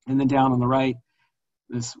 And then down on the right,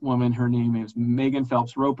 this woman, her name is Megan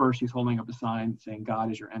Phelps Roper. She's holding up a sign saying, "God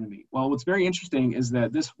is your enemy." Well, what's very interesting is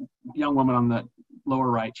that this young woman on the lower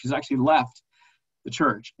right, she's actually left the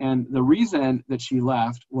church. And the reason that she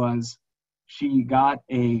left was she got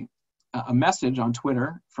a message on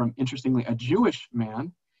Twitter from, interestingly, a Jewish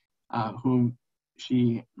man whom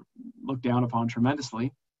she looked down upon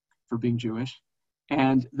tremendously for being Jewish.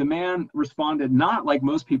 And the man responded not like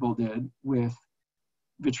most people did, with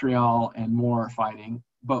vitriol and more fighting,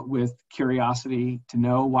 but with curiosity to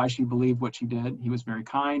know why she believed what she did. He was very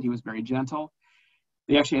kind, he was very gentle.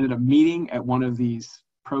 They actually ended up meeting at one of these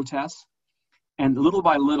protests. And little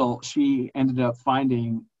by little, she ended up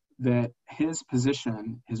finding that his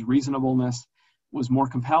position, his reasonableness, was more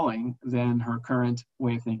compelling than her current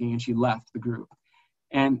way of thinking, and she left the group.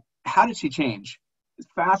 And how did she change?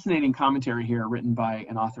 Fascinating commentary here written by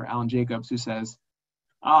an author, Alan Jacobs, who says,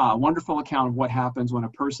 wonderful account of what happens when a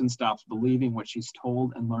person stops believing what she's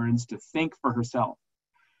told and learns to think for herself.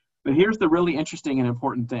 But here's the really interesting and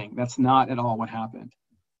important thing. That's not at all what happened.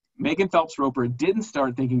 Megan Phelps Roper didn't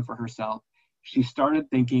start thinking for herself. She started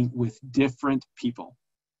thinking with different people.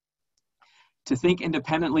 To think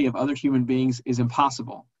independently of other human beings is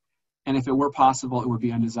impossible. And if it were possible, it would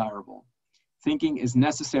be undesirable. Thinking is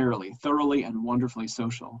necessarily, thoroughly, and wonderfully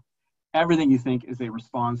social. Everything you think is a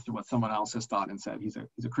response to what someone else has thought and said. He's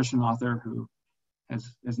a Christian author who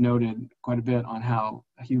has noted quite a bit on how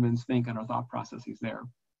humans think and our thought processes there.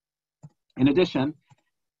 In addition,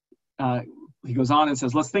 he goes on and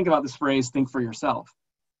says, let's think about this phrase, think for yourself.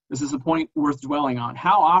 This is a point worth dwelling on.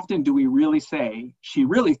 How often do we really say she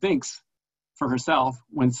really thinks for herself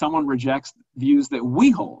when someone rejects views that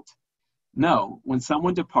we hold? No, when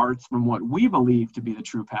someone departs from what we believe to be the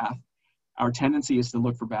true path, our tendency is to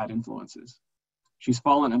look for bad influences. She's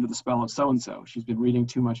fallen under the spell of so-and-so. She's been reading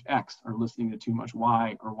too much X, or listening to too much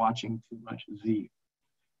Y, or watching too much Z.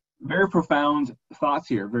 Very profound thoughts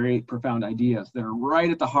here, very profound ideas that are right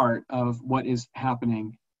at the heart of what is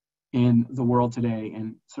happening in the world today,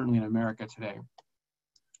 and certainly in America today.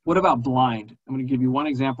 What about blind? I'm going to give you one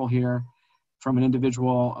example here from an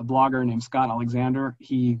individual, a blogger named Scott Alexander.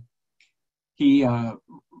 He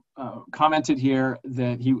commented here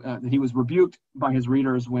that he was rebuked by his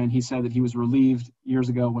readers when he said that he was relieved years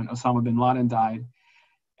ago when Osama bin Laden died.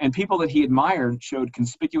 And people that he admired showed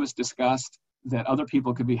conspicuous disgust that other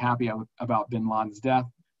people could be happy about bin Laden's death.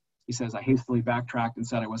 He says, I hastily backtracked and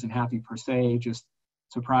said I wasn't happy per se, just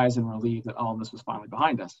surprised and relieved that all of this was finally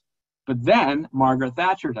behind us. But then Margaret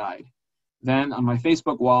Thatcher died. Then on my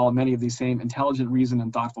Facebook wall, many of these same intelligent, reasoned,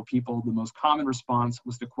 and thoughtful people, the most common response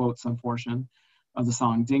was to quote some portion of the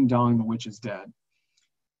song Ding Dong, the Witch is Dead.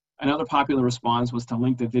 Another popular response was to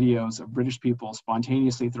link the videos of British people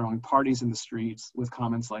spontaneously throwing parties in the streets with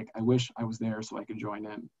comments like, I wish I was there so I could join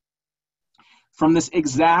in. From this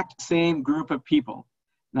exact same group of people,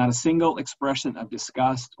 not a single expression of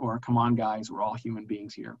disgust or, come on guys, we're all human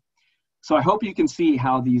beings here. So I hope you can see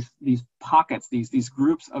how these pockets, these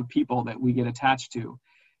groups of people that we get attached to,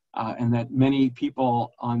 and that many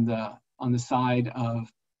people on the side of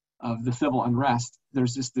the civil unrest,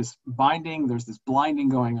 there's just this binding, there's this blinding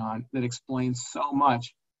going on that explains so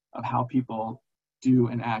much of how people do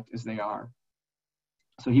and act as they are.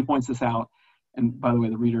 So he points this out, and by the way,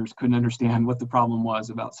 the readers couldn't understand what the problem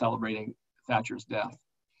was about celebrating Thatcher's death.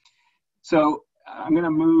 So I'm going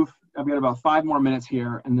to move. I've got about 5 more minutes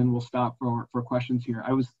here, and then we'll stop for questions here.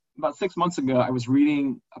 About 6 months ago, I was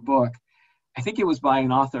reading a book. I think it was by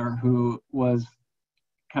an author who was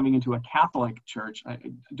coming into a Catholic church. I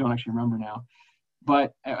don't actually remember now,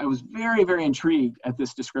 but I was very, very intrigued at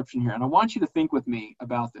this description here. And I want you to think with me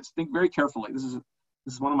about this. Think very carefully. This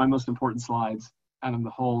is one of my most important slides out of the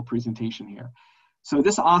whole presentation here. So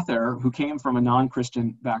this author, who came from a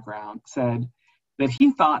non-Christian background, said that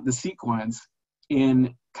he thought the sequence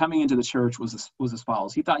in coming into the church was as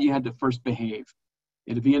follows. He thought you had to first behave.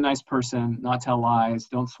 You had to be a nice person, not tell lies,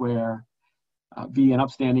 don't swear, be an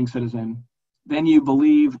upstanding citizen. Then you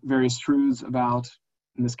believe various truths about,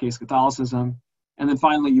 in this case, Catholicism, and then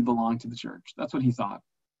finally you belong to the church. That's what he thought.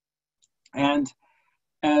 And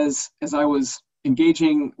as I was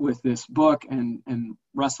engaging with this book and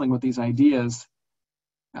wrestling with these ideas,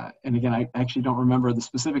 and again, I actually don't remember the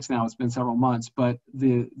specifics now, it's been several months, but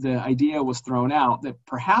the idea was thrown out that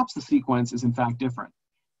perhaps the sequence is in fact different.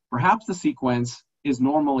 Perhaps the sequence is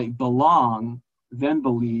normally belong, then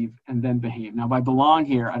believe, and then behave. Now by belong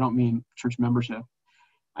here, I don't mean church membership.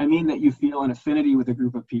 I mean that you feel an affinity with a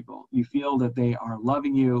group of people. You feel that they are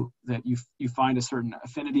loving you, that you find a certain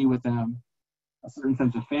affinity with them, a certain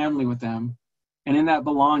sense of family with them. And in that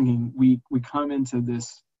belonging, we come into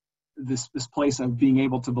this place of being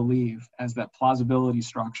able to believe as that plausibility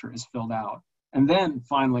structure is filled out. And then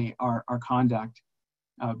finally, our conduct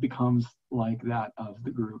becomes like that of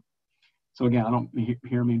the group. So again, I don't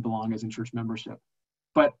hear me belong as in church membership.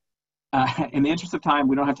 But in the interest of time,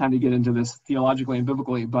 we don't have time to get into this theologically and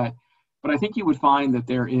biblically, but I think you would find that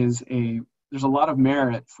there's a lot of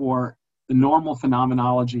merit for the normal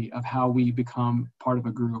phenomenology of how we become part of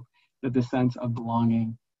a group. that the sense of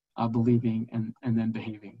belonging, believing, and then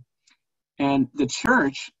behaving. And the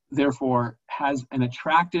church, therefore, has an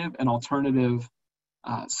attractive and alternative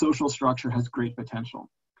social structure, has great potential.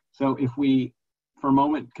 So if we, for a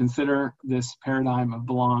moment, consider this paradigm of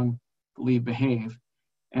belong, believe, behave,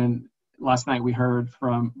 and last night we heard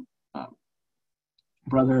from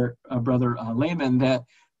Brother Lehman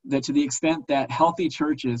that to the extent that healthy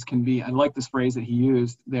churches can be, I like this phrase that he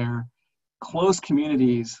used, they're close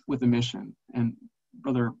communities with a mission. And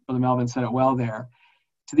Brother Melvin said it well there.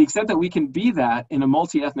 To the extent that we can be that in a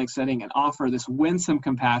multi-ethnic setting and offer this winsome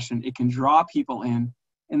compassion, it can draw people in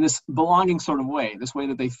this belonging sort of way, this way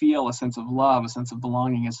that they feel a sense of love, a sense of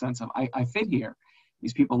belonging, a sense of, I fit here.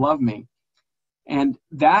 These people love me. And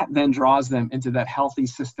that then draws them into that healthy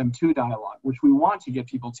system 2 dialogue, which we want to get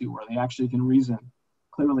people to, where they actually can reason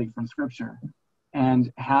clearly from Scripture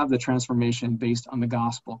and have the transformation based on the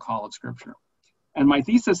gospel call of Scripture. And my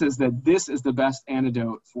thesis is that this is the best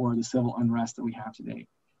antidote for the civil unrest that we have today,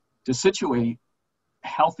 to situate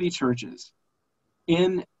healthy churches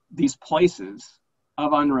in these places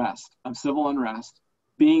of unrest, of civil unrest,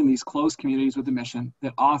 being these close communities with a mission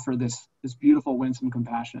that offer this beautiful, winsome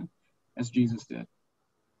compassion, as Jesus did.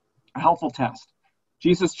 A helpful test.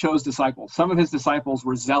 Jesus chose disciples. Some of his disciples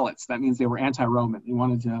were zealots. That means they were anti-Roman. They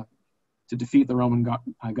wanted to defeat the Roman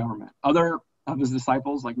government. Other of his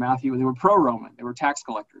disciples, like Matthew, they were pro-Roman. They were tax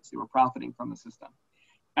collectors. They were profiting from the system.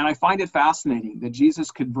 And I find it fascinating that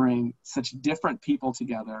Jesus could bring such different people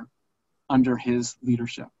together under his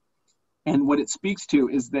leadership. And what it speaks to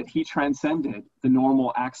is that he transcended the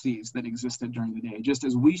normal axes that existed during the day, just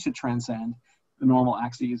as we should transcend the normal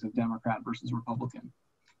axes of Democrat versus Republican.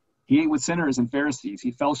 He ate with sinners and Pharisees.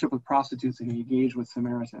 He fellowshiped with prostitutes, and he engaged with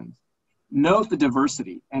Samaritans. Note the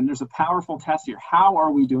diversity, and there's a powerful test here. How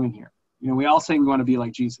are we doing here? You know, we all say we want to be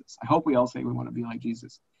like Jesus. I hope we all say we want to be like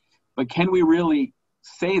Jesus. But can we really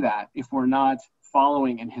say that if we're not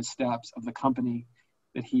following in his steps of the company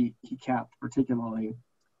that he kept, particularly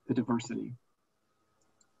the diversity?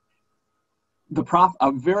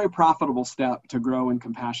 A very profitable step to grow in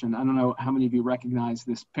compassion. I don't know how many of you recognize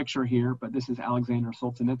this picture here, but this is Alexander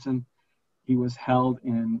Solzhenitsyn. He was held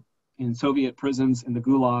in Soviet prisons in the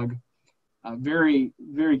Gulag. A very,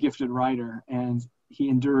 very gifted writer, and he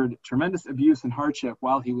endured tremendous abuse and hardship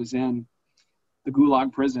while he was in the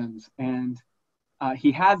Gulag prisons. And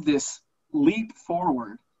he had this leap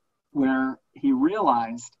forward where he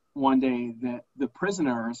realized one day that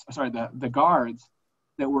the guards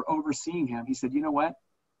that were overseeing him, he said, you know what?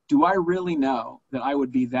 Do I really know that I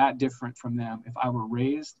would be that different from them if I were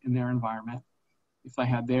raised in their environment, if I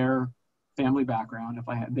had their family background, if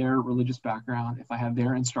I had their religious background, if I had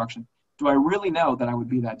their instruction? Do I really know that I would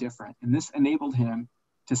be that different? And this enabled him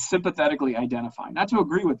to sympathetically identify, not to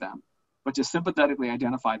agree with them, but to sympathetically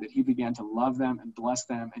identify that he began to love them and bless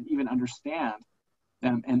them and even understand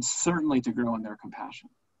them, and certainly to grow in their compassion.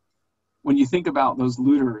 When you think about those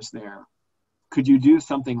looters there, could you do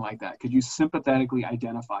something like that? Could you sympathetically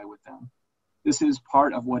identify with them? This is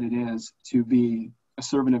part of what it is to be a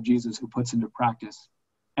servant of Jesus who puts into practice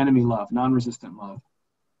enemy love, non-resistant love.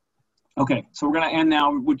 Okay, so we're going to end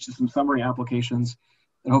now with some summary applications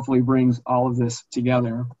that hopefully brings all of this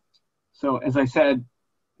together. So as I said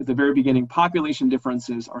at the very beginning, population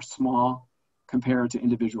differences are small compared to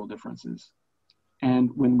individual differences. And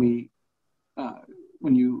when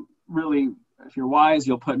you really, if you're wise,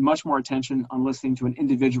 you'll put much more attention on listening to an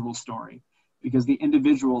individual story, because the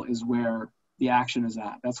individual is where the action is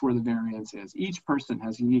at. That's where the variance is. Each person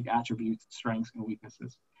has unique attributes, strengths, and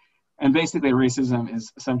weaknesses. And basically, racism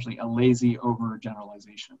is essentially a lazy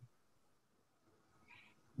overgeneralization.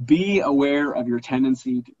 Be aware of your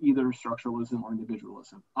tendency to either structuralism or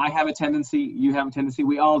individualism. I have a tendency, you have a tendency,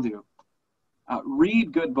 we all do.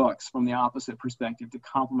 Read good books from the opposite perspective to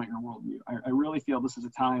complement your worldview. I really feel this is a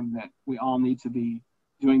time that we all need to be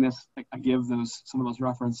doing this. I give some of those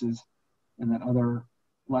references in that other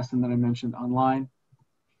lesson that I mentioned online.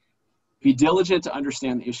 Be diligent to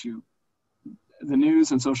understand the issue. The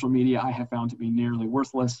news and social media I have found to be nearly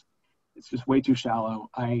worthless. It's just way too shallow.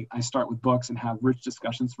 I start with books and have rich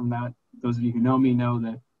discussions from that. Those of you who know me know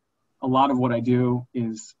that a lot of what I do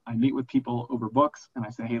is I meet with people over books and I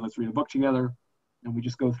say, hey, let's read a book together. And we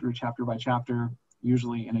just go through chapter by chapter.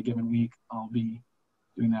 Usually in a given week, I'll be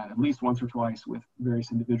doing that at least once or twice with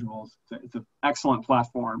various individuals. So it's an excellent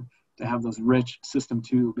platform to have those rich System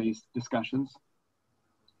 2 based discussions.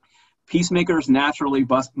 Peacemakers naturally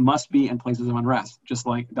must be in places of unrest. Just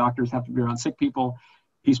like doctors have to be around sick people,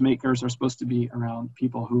 peacemakers are supposed to be around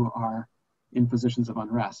people who are in positions of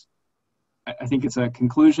unrest. I think it's a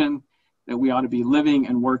conclusion that we ought to be living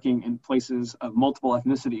and working in places of multiple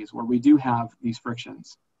ethnicities where we do have these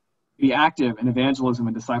frictions. Be active in evangelism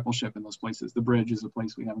and discipleship in those places. The Bridge is a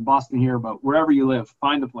place we have in Boston here, but wherever you live,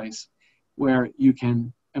 find a place where you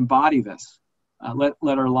can embody this. Let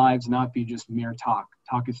our lives not be just mere talk.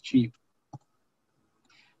 Talk is cheap.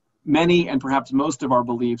 Many and perhaps most of our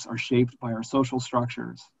beliefs are shaped by our social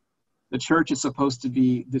structures. The church is supposed to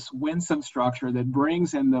be this winsome structure that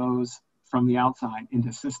brings in those from the outside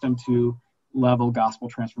into system 2 level gospel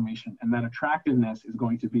transformation. And that attractiveness is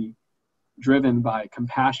going to be driven by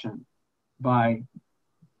compassion, by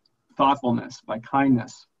thoughtfulness, by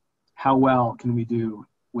kindness. How well can we do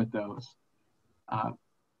with those?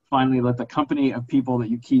 Finally, let the company of people that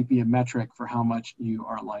you keep be a metric for how much you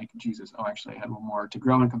are like Jesus. Oh, actually, I had one more. To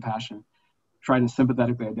grow in compassion, try to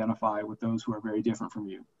sympathetically identify with those who are very different from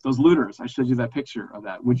you. Those looters, I showed you that picture of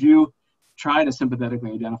that. Would you try to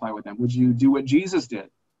sympathetically identify with them? Would you do what Jesus did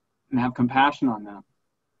and have compassion on them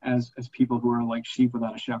as people who are like sheep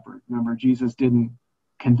without a shepherd? Remember, Jesus didn't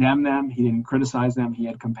condemn them. He didn't criticize them. He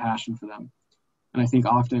had compassion for them. And I think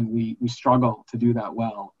often we struggle to do that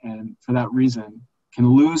well. And for that reason, can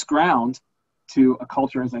lose ground to a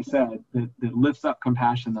culture, as I said, that lifts up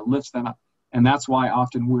compassion, that lifts them up. And that's why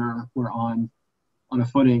often we're on a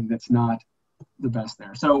footing that's not the best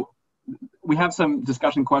there. So we have some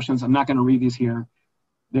discussion questions. I'm not going to read these here.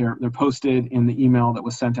 They're posted in the email that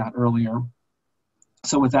was sent out earlier.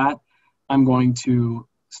 So with that, I'm going to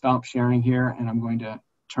stop sharing here, and I'm going to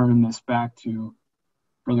turn this back to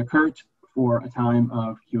Brother Kurt for a time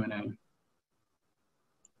of Q&A.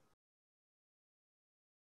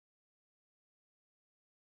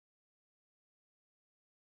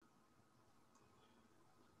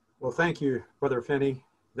 Well, thank you, Brother Finney.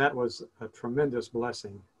 That was a tremendous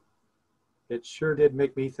blessing. It sure did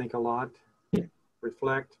make me think a lot,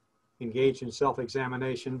 reflect, engage in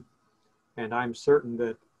self-examination, and I'm certain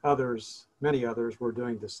that others, many others, were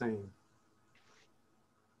doing the same.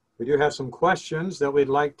 We do have some questions that we'd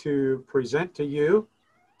like to present to you.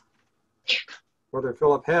 Brother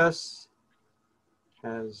Philip Hess,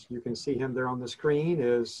 as you can see him there on the screen,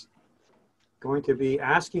 is going to be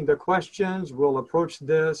asking the questions. We'll approach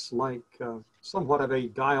this like somewhat of a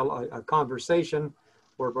dialogue, a conversation,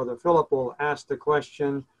 where Brother Philip will ask the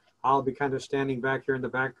question. I'll be kind of standing back here in the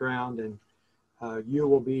background, and you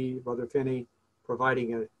will be, Brother Finney,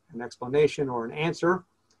 providing an explanation or an answer,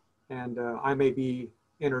 and I may be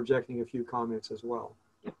interjecting a few comments as well.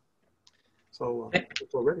 So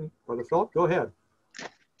if we're ready, Brother Philip, go ahead.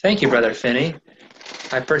 Thank you, Brother Finney.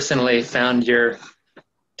 I personally found your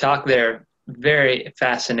talk there very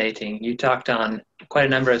fascinating. You talked on quite a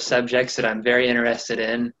number of subjects that I'm very interested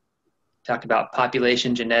in. You talked about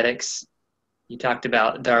population genetics. You talked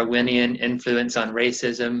about Darwinian influence on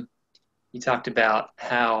racism. You talked about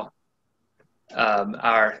how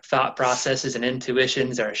our thought processes and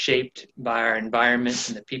intuitions are shaped by our environments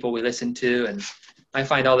and the people we listen to. And I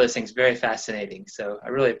find all those things very fascinating. So I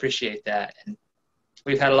really appreciate that. And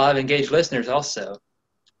we've had a lot of engaged listeners also,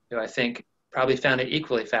 who I think probably found it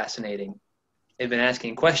equally fascinating. They've been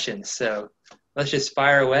asking questions. So let's just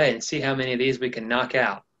fire away and see how many of these we can knock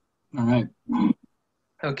out. All right.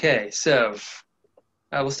 Okay, so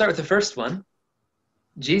we'll start with the first one.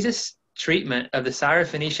 Jesus' treatment of the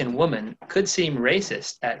Syrophoenician woman could seem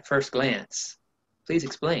racist at first glance. Please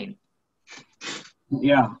explain.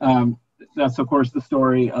 Yeah, that's of course the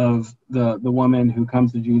story of the woman who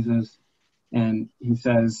comes to Jesus, and he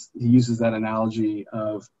uses that analogy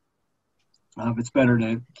of it's better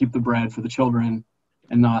to keep the bread for the children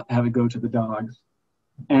and not have it go to the dogs.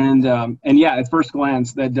 And yeah, at first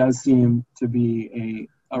glance, that does seem to be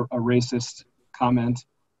a racist comment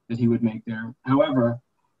that he would make there. However,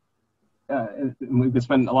 we've been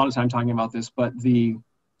spending a lot of time talking about this, but the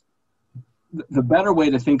better way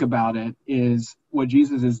to think about it is what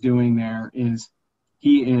Jesus is doing there is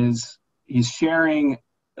he's sharing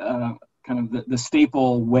kind of the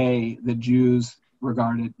staple way that Jews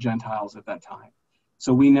regarded Gentiles at that time.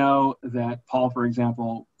 So we know that Paul, for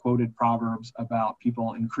example, quoted Proverbs about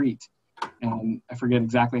people in Crete. And I forget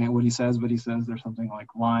exactly what he says, but he says there's something like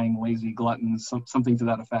lying, lazy, gluttons, something to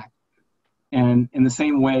that effect. And in the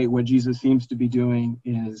same way, what Jesus seems to be doing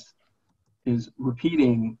is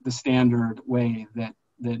repeating the standard way that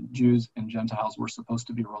Jews and Gentiles were supposed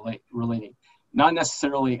to be relating. Not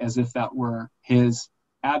necessarily as if that were his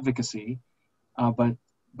advocacy, but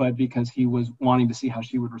because he was wanting to see how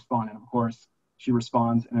she would respond. And of course, she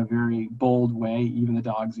responds in a very bold way. Even the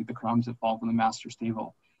dogs eat the crumbs that fall from the master's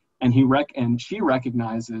table. And she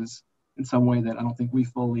recognizes in some way that I don't think we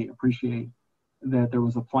fully appreciate that there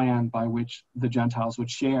was a plan by which the Gentiles would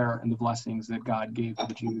share in the blessings that God gave to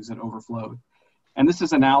the Jews that overflowed. And this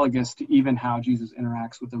is analogous to even how Jesus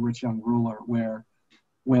interacts with the rich young ruler, where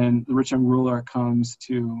when the rich young ruler comes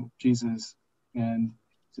to Jesus and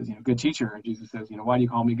says, good teacher, and Jesus says, why do you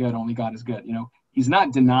call me good? Only God is good. He's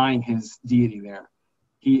not denying his deity there.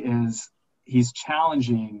 He's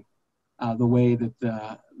challenging the way that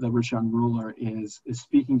the rich young ruler is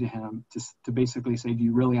speaking to him to basically say, do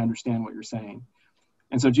you really understand what you're saying?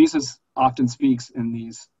 And so Jesus often speaks in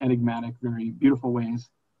these enigmatic, very beautiful ways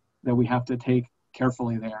that we have to take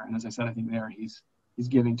carefully there. And as I said, I think there he's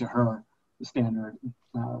giving to her the standard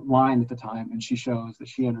line at the time, and she shows that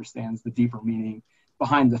she understands the deeper meaning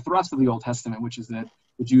behind the thrust of the Old Testament, which is that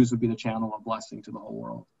the Jews would be the channel of blessing to the whole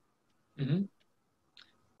world. Mm-hmm.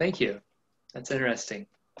 Thank you. That's interesting.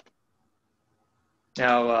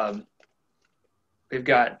 Now, we've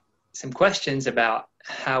got some questions about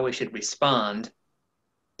how we should respond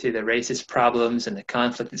to the racist problems and the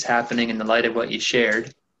conflict that's happening in the light of what you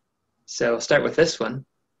shared. So I'll start with this one.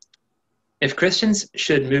 If Christians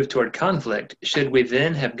should move toward conflict, should we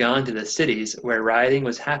then have gone to the cities where rioting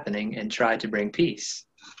was happening and tried to bring peace?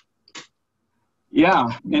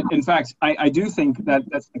 Yeah, in fact, I do think that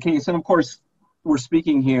that's the case. And of course, we're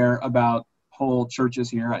speaking here about whole churches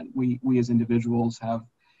here. We as individuals have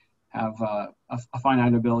a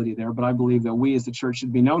finite ability there, but I believe that we as the church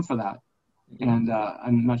should be known for that. And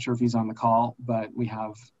I'm not sure if he's on the call, but we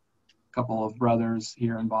have a couple of brothers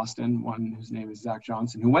here in Boston, one whose name is Zach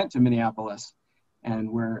Johnson, who went to Minneapolis,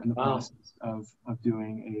 and we're in the process of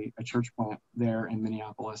doing a church plant there in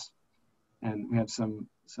Minneapolis. And we have some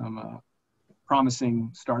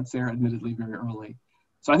promising starts there, admittedly very early.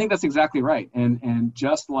 So I think that's exactly right. And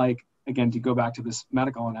just like, again, to go back to this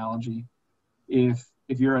medical analogy, if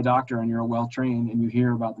you're a doctor and you're well-trained and you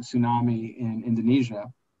hear about the tsunami in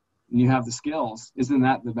Indonesia and you have the skills, isn't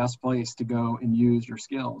that the best place to go and use your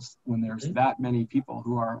skills when there's that many people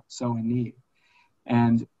who are so in need?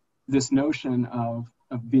 And this notion of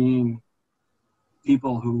being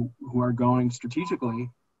people who are going strategically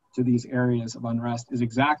to these areas of unrest is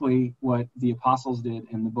exactly what the apostles did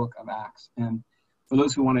in the book of Acts. And for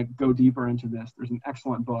those who want to go deeper into this, there's an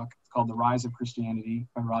excellent book. It's called The Rise of Christianity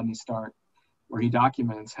by Rodney Stark, where he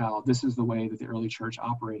documents how this is the way that the early church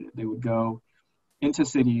operated. They would go into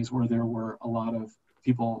cities where there were a lot of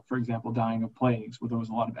people, for example, dying of plagues, where there was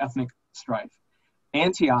a lot of ethnic strife.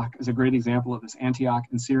 Antioch is a great example of this. Antioch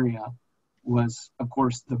in Syria was, of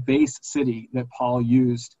course, the base city that Paul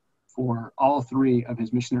used for all three of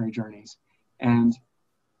his missionary journeys. And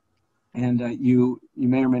you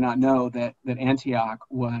may or may not know that Antioch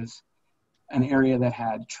was an area that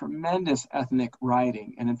had tremendous ethnic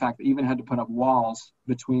rioting. And in fact, they even had to put up walls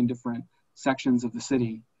between different sections of the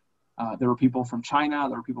city. There were people from China,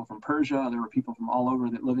 there were people from Persia, there were people from all over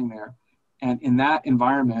that living there. And in that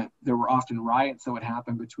environment, there were often riots that would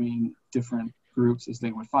happen between different groups as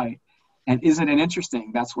they would fight. And isn't it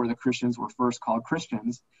interesting? That's where the Christians were first called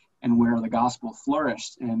Christians, and where the gospel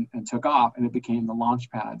flourished and took off, and it became the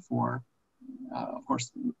launch pad for, of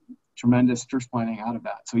course, tremendous church planting out of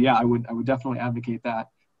that. So yeah, I would definitely advocate that,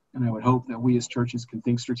 and I would hope that we as churches can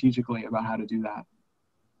think strategically about how to do that.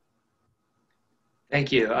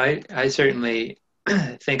 Thank you. I certainly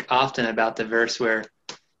think often about the verse where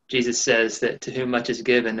Jesus says that to whom much is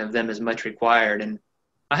given, of them is much required. And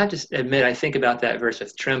I have to admit, I think about that verse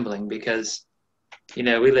with trembling, because we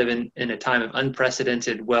live in a time of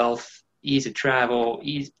unprecedented wealth, ease of travel,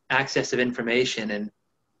 access of information, and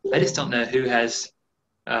I just don't know who has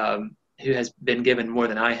been given more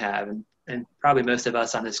than I have, and probably most of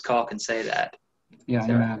us on this call can say that. Yeah,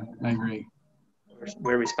 so, amen. I agree.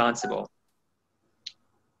 We're responsible.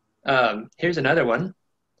 Here's another one.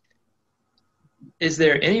 Is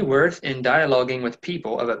there any worth in dialoguing with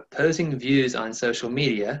people of opposing views on social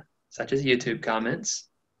media, such as YouTube comments?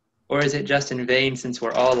 Or is it just in vain, since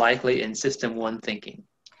we're all likely in system one thinking?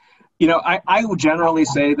 I would generally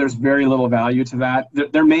say there's very little value to that.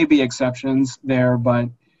 There may be exceptions there, but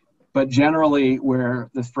generally where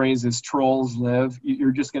the phrase is trolls live,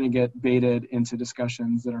 you're just going to get baited into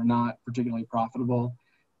discussions that are not particularly profitable.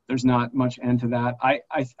 There's not much end to that.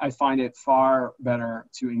 I find it far better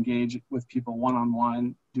to engage with people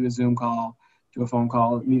one-on-one, do a Zoom call, do a phone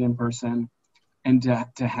call, meet in person, and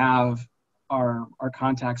to have our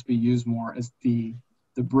contacts be used more as the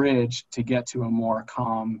bridge to get to a more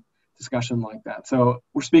calm discussion like that. So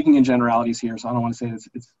we're speaking in generalities here, so I don't want to say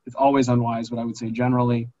it's always unwise, but I would say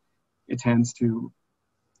generally it tends to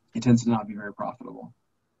not be very profitable.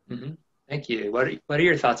 Mm-hmm. Thank you. What are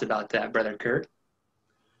your thoughts about that, Brother Kurt?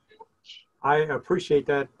 I appreciate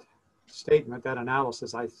that statement, that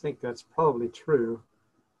analysis, I think that's probably true.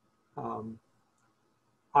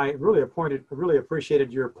 I really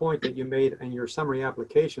appreciated your point that you made in your summary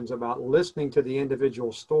applications about listening to the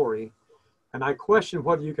individual story. And I question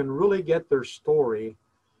whether you can really get their story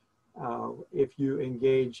if you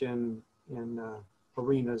engage in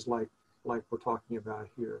arenas like we're talking about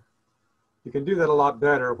here. You can do that a lot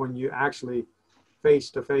better when you actually face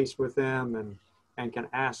to face with them and can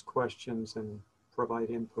ask questions and provide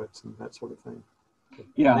inputs and that sort of thing.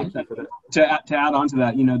 Yeah, thank you for that. To add on to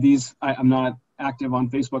that, you know, I'm not active on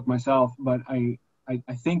Facebook myself, but I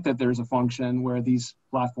think that there's a function where these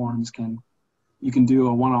platforms you can do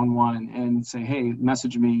a one-on-one and say, hey,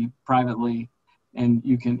 message me privately, and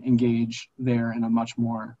you can engage there in a much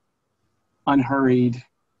more unhurried,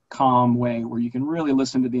 calm way where you can really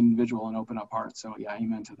listen to the individual and open up heart. So yeah,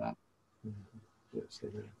 amen to that. Mm-hmm. Yes,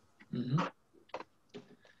 amen. Mm-hmm.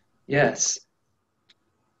 Yes.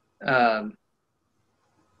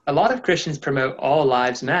 A lot of Christians promote all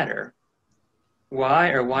lives matter. Why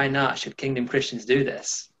or why not should Kingdom Christians do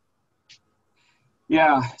this?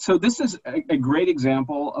 Yeah, so this is a great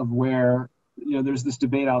example of where, you know, there's this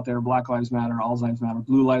debate out there, Black Lives Matter, All Lives Matter,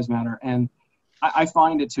 Blue Lives Matter, and I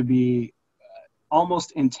find it to be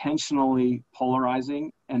almost intentionally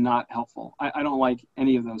polarizing and not helpful. I don't like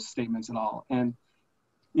any of those statements at all. And,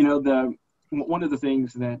 you know, one of the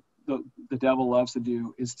things that the devil loves to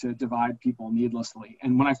do is to divide people needlessly.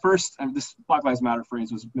 And when this Black Lives Matter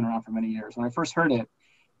phrase has been around for many years. When I first heard it,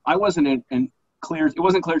 it wasn't clear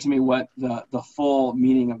to me what the full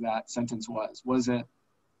meaning of that sentence was. Was it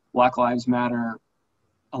Black Lives Matter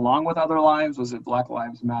along with other lives? Was it Black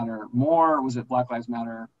Lives Matter more? Was it Black Lives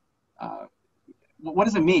Matter? What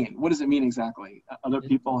does it mean? What does it mean exactly? Other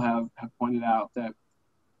people have pointed out that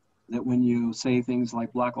when you say things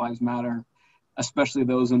like Black Lives Matter, especially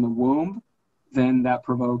those in the womb, then that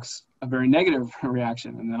provokes a very negative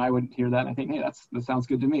reaction. And then I would hear that and I think, hey, that sounds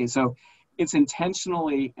good to me. So it's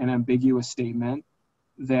intentionally an ambiguous statement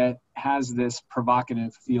that has this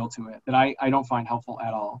provocative feel to it that I don't find helpful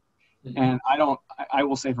at all. Mm-hmm. And I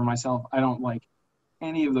will say for myself, I don't like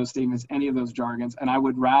any of those statements, any of those jargons. And I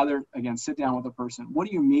would rather, again, sit down with a person. What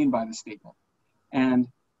do you mean by the statement? And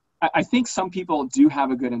I think some people do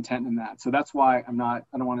have a good intent in that. So that's why I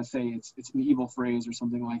don't want to say it's an evil phrase or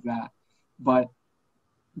something like that. But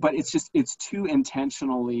it's too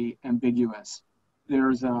intentionally ambiguous.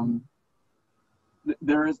 There's a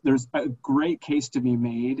great case to be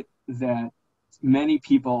made that many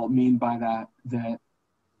people mean by that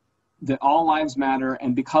all lives matter,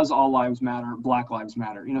 and because all lives matter, Black Lives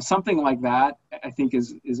Matter. You know, something like that I think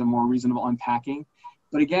is a more reasonable unpacking.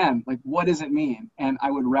 But again, like, what does it mean? And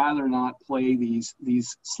I would rather not play these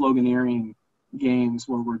sloganeering games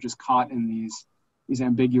where we're just caught in these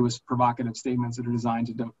ambiguous, provocative statements that are designed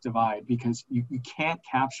to divide, because you can't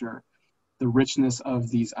capture the richness of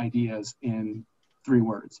these ideas in 3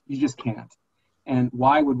 words. You just can't. And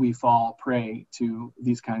why would we fall prey to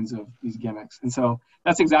these gimmicks? And so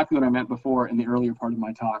that's exactly what I meant before in the earlier part of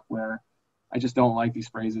my talk, where I just don't like these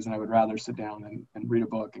phrases, and I would rather sit down and read a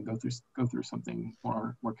book and go through something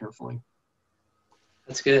more carefully.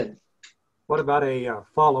 That's good. What about a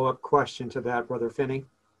follow-up question to that, Brother Finney?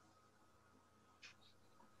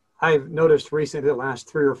 I've noticed recently, the last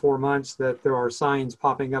 3 or 4 months, that there are signs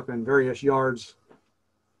popping up in various yards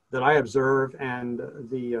that I observe, and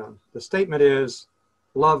the statement is,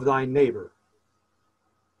 "Love thy neighbor."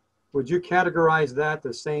 Would you categorize that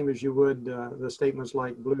the same as you would the statements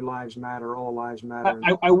like Blue Lives Matter, All Lives Matter?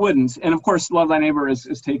 I wouldn't. And of course, love thy neighbor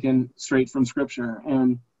is taken straight from Scripture.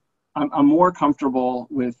 And I'm more comfortable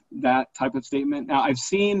with that type of statement. Now, I've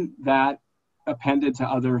seen that appended to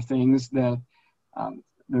other things that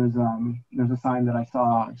there's a sign that I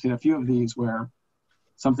saw. I've seen a few of these where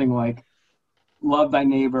something like, love thy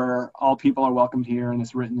neighbor, all people are welcomed here, and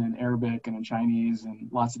it's written in Arabic and in Chinese and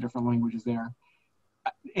lots of different languages there.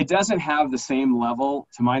 It doesn't have the same level,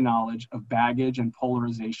 to my knowledge, of baggage and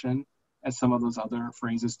polarization as some of those other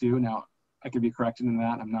phrases do. Now, I could be corrected in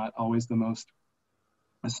that. I'm not always the most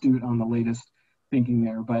astute on the latest thinking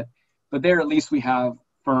there, but there at least we have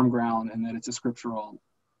firm ground, and that it's a scriptural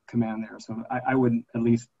command there. So I would, at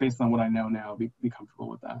least based on what I know now, be comfortable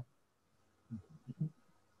with that.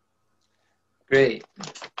 Great.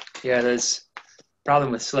 Yeah, the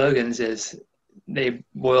problem with slogans is they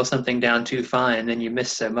boil something down too fine, and then you miss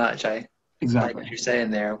so much. I like what you're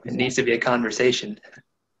saying there. It needs to be a conversation.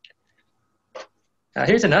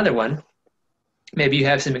 Here's another one. Maybe you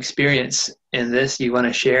have some experience in this you want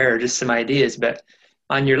to share, or just some ideas, but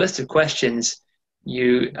on your list of questions,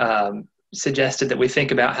 you suggested that we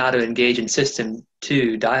think about how to engage in System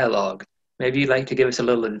 2 dialogue. Maybe you'd like to give us a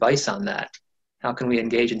little advice on that. How can we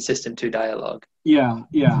engage in System 2 dialogue? Yeah.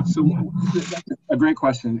 So that's a great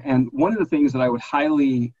question. And one of the things that I would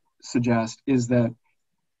highly suggest is that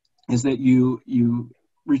you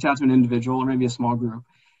reach out to an individual or maybe a small group,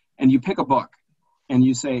 and you pick a book, and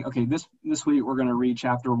you say, okay, this week we're going to read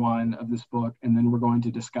chapter 1 of this book, and then we're going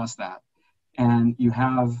to discuss that. And you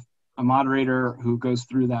have a moderator who goes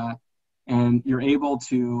through that, and you're able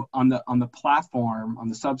to, on the platform, on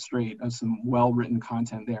the substrate of some well-written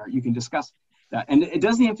content there, you can discuss that. And it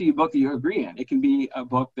doesn't have to be a book that you agree in. It can be a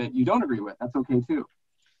book that you don't agree with. That's okay too.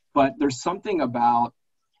 But there's something about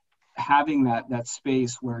having that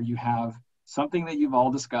space where you have something that you've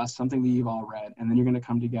all discussed, something that you've all read, and then you're going to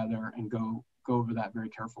come together and go over that very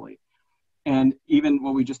carefully. And even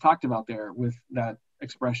what we just talked about there with that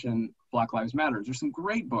expression, Black Lives Matter, there's some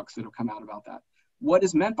great books that have come out about that. What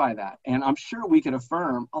is meant by that? And I'm sure we could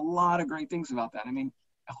affirm a lot of great things about that. I mean,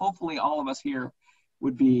 hopefully all of us here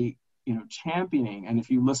would be, championing, and if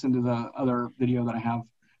you listen to the other video that I have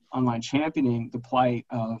online, championing the plight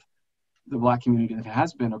of the Black community that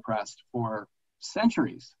has been oppressed for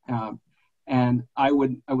centuries. And I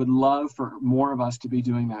would love for more of us to be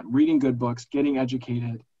doing that, reading good books, getting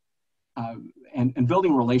educated, and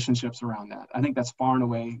building relationships around that. I think that's far and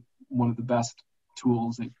away one of the best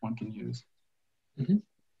tools that one can use. Mm-hmm.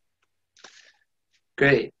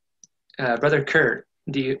 Great. Brother Kurt,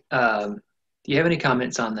 do you have any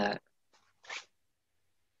comments on that?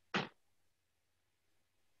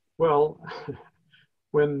 Well,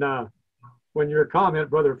 when your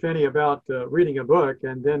comment, Brother Finney, about reading a book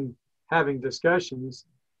and then having discussions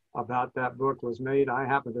about that book was made, I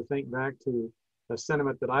happen to think back to a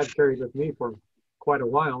sentiment that I've carried with me for quite a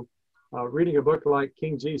while. Reading a book like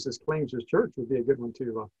King Jesus Claims His Church would be a good one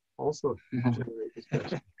to also generate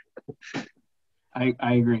discussion. I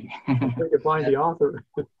agree. We could find the author.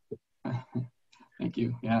 Thank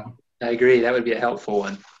you. Yeah. I agree. That would be a helpful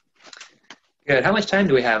one. Good. How much time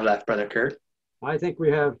do we have left, Brother Kurt? I think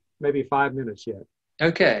we have maybe 5 minutes yet.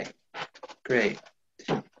 Okay. Great.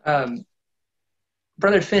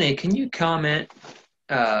 Brother Finney, can you comment,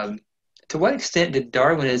 to what extent did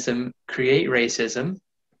Darwinism create racism,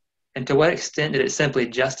 and to what extent did it simply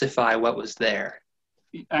justify what was there?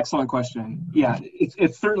 Excellent question. Yeah,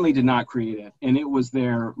 it certainly did not create it, and it was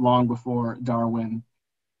there long before Darwin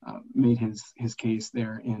made his case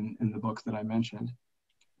there in the books that I mentioned.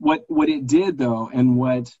 What it did, though, and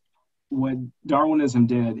what Darwinism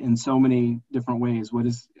did in so many different ways,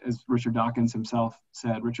 as Richard Dawkins himself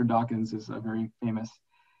said, Richard Dawkins is a very famous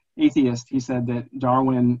atheist. He said that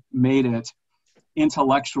Darwin made it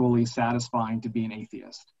intellectually satisfying to be an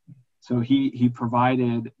atheist. So he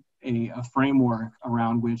provided a framework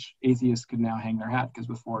around which atheists could now hang their hat, because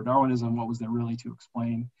before Darwinism, what was there really to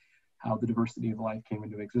explain how the diversity of life came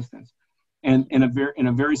into existence? And in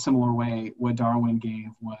a very similar way, what Darwin gave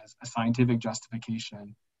was a scientific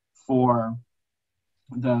justification for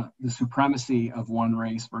the supremacy of one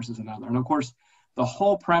race versus another. And of course, the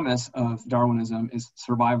whole premise of Darwinism is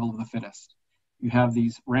survival of the fittest. You have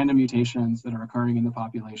these random mutations that are occurring in the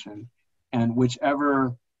population, and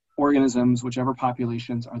whichever organisms, whichever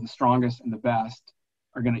populations are the strongest and the best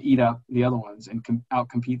are going to eat up the other ones and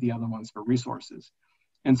outcompete the other ones for resources.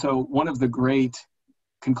 And so one of the great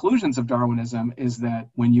conclusions of Darwinism is that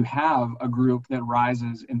when you have a group that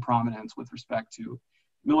rises in prominence with respect to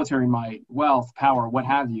military might, wealth, power, what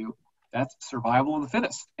have you, that's survival of the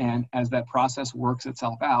fittest. And as that process works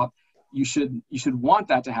itself out, you should want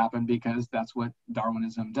that to happen, because that's what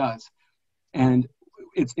Darwinism does. And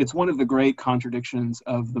it's one of the great contradictions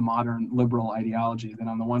of the modern liberal ideology that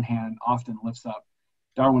on the one hand often lifts up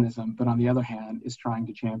Darwinism, but on the other hand is trying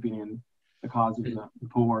to champion the cause of the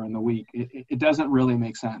poor and the weak. It doesn't really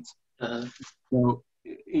make sense. So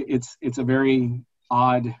it's a very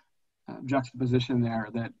odd juxtaposition there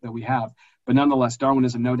that we have. But nonetheless,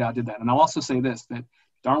 Darwinism no doubt did that. And I'll also say this, that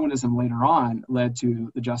Darwinism later on led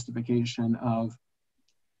to the justification of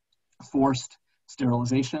forced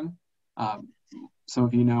sterilization. Some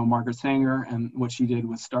of you know Margaret Sanger and what she did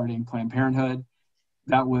with starting Planned Parenthood.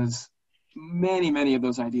 That was many of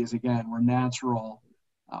those ideas, again, were natural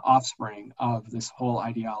offspring of this whole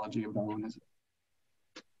ideology of Darwinism.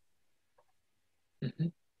 Mm-hmm.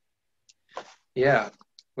 Yeah.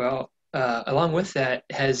 Well, along with that,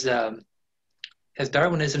 has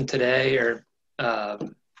Darwinism today or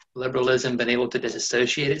liberalism been able to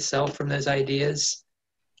disassociate itself from those ideas?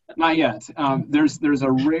 Not yet. There's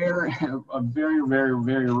a very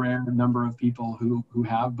rare number of people who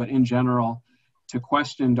have, but in general, to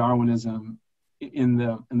question Darwinism in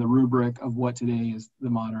the rubric of what today is the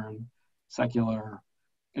modern secular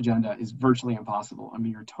agenda is virtually impossible. I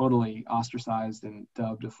mean, you're totally ostracized and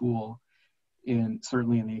dubbed a fool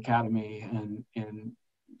certainly in the academy and in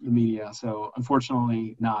the media. So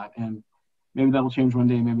unfortunately not. And maybe that'll change one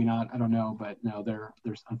day, maybe not, I don't know. But no,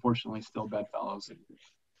 there's unfortunately still bedfellows.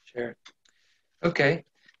 Sure. Okay.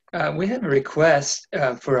 We have a request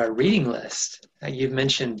for a reading list. You've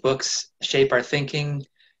mentioned books shape our thinking.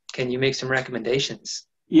 Can you make some recommendations?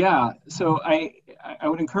 Yeah, so I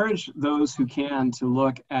would encourage those who can to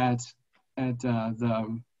look at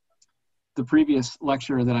the previous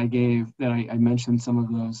lecture that I gave, that I mentioned some of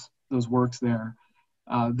those works there.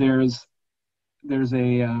 There's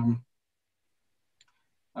a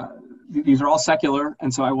these are all secular,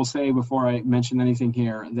 and so I will say before I mention anything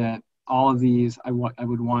here that all of these I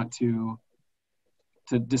would want to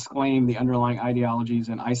disclaim the underlying ideologies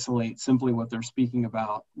and isolate simply what they're speaking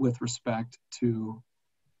about with respect to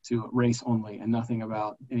race only, and nothing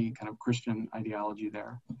about any kind of Christian ideology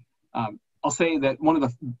there. I'll say that one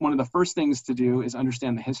of the first things to do is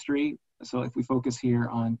understand the history. So if we focus here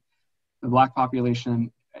on the Black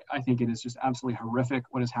population, I think it is just absolutely horrific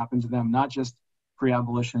what has happened to them, not just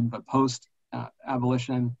pre-abolition, but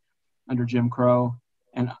post-abolition under Jim Crow.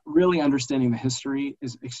 And really understanding the history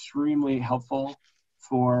is extremely helpful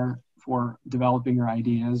for developing your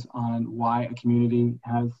ideas on why a community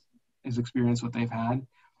has experienced what they've had.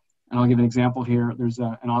 And I'll give an example here. There's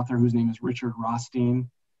an author whose name is Richard Rothstein,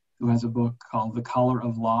 who has a book called The Color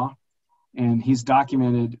of Law. And he's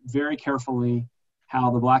documented very carefully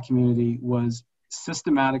how the Black community was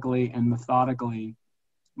systematically and methodically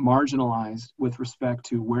marginalized with respect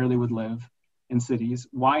to where they would live in cities.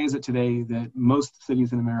 Why is it today that most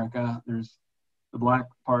cities in America, there's the Black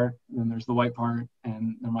part, then there's the white part,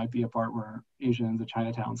 and there might be a part where Asians, a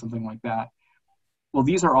Chinatown, something like that. Well,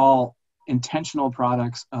 these are all intentional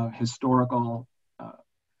products of historical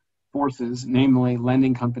forces, namely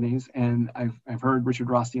lending companies. And I've heard Richard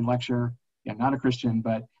Rothstein lecture, not a Christian,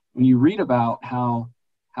 but when you read about how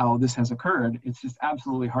this has occurred, it's just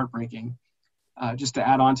absolutely heartbreaking. Just to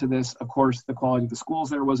add on to this, of course, the quality of the schools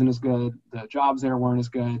there wasn't as good, the jobs there weren't as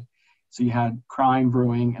good. So you had crime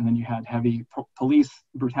brewing, and then you had heavy police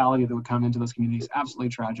brutality that would come into those communities, absolutely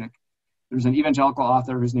tragic. There's an evangelical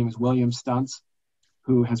author whose name is William Stuntz,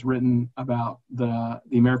 who has written about the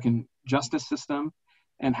American justice system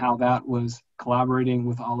and how that was collaborating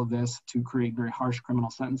with all of this to create very harsh criminal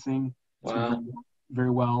sentencing. Wow. So very,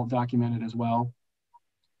 very well documented as well.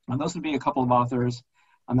 And those would be a couple of authors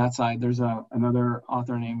on that side. There's another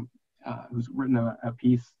author named who's written a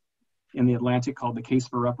piece in the Atlantic called The Case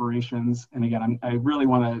for Reparations. And again, I really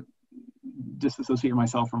want to disassociate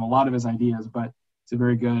myself from a lot of his ideas, but it's a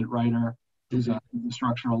very good writer who's a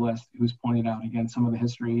structuralist who's pointed out, again, some of the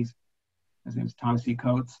histories. His name is Thomas E.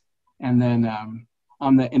 Coates. And then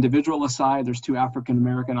on the individualist side, there's two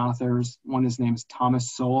African-American authors. One, his name is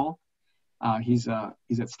Thomas Sowell. He's at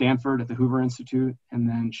Stanford at the Hoover Institute. And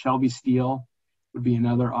then Shelby Steele would be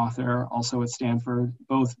another author, also at Stanford.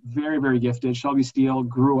 Both very, very gifted. Shelby Steele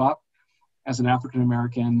grew up as an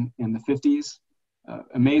African-American in the 50s.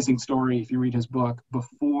 Amazing story if you read his book,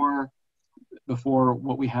 before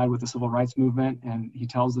what we had with the civil rights movement. And he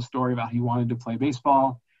tells the story about he wanted to play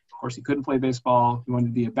baseball. Of course, he couldn't play baseball. He wanted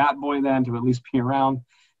to be a bat boy then, to at least be around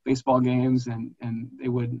baseball games, and they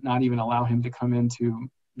would not even allow him to come into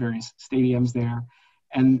various stadiums there.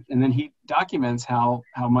 And then he documents how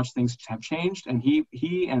much things have changed. And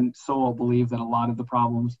he and Sowell believe that a lot of the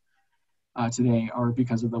problems today are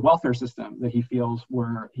because of the welfare system that he feels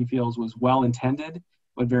was well intended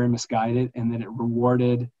but very misguided, and that it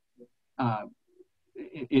rewarded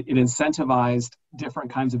it incentivized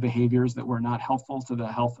different kinds of behaviors that were not helpful to the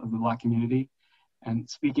health of the Black community. And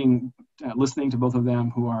listening to both of them,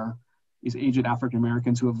 who are these aged African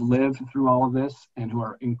Americans who have lived through all of this and who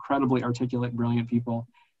are incredibly articulate, brilliant people,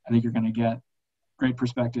 I think you're going to get great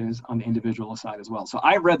perspectives on the individualist side as well. So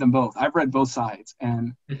I've read them both. I've read both sides,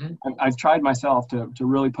 and I've tried myself to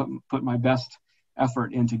really put my best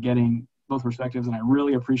effort into getting both perspectives, and I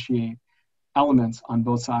really appreciate elements on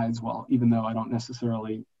both sides, well, even though I don't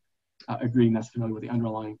necessarily agree necessarily with the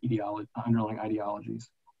underlying ideologies.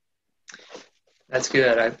 That's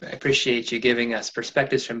good. I appreciate you giving us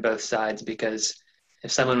perspectives from both sides, because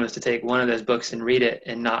if someone was to take one of those books and read it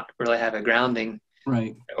and not really have a grounding,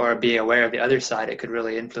 right, or be aware of the other side, it could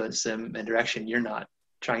really influence them in a direction you're not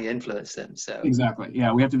trying to influence them. So exactly,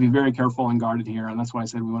 yeah, we have to be very careful and guarded here, and that's why I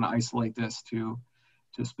said we want to isolate this to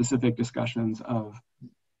specific discussions of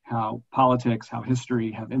how politics, how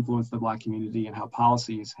history have influenced the Black community, and how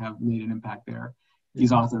policies have made an impact there.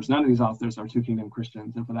 These authors, none of these authors are Two Kingdom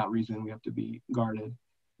Christians, and for that reason, we have to be guarded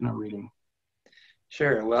in our reading.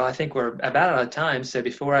 Sure. Well, I think we're about out of time. So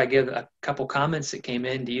before I give a couple comments that came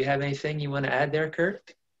in, do you have anything you want to add there,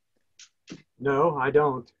 Kurt? No, I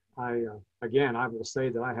don't. Again, I will say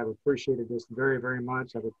that I have appreciated this very, very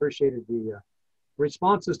much. I've appreciated the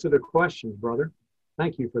responses to the questions, brother.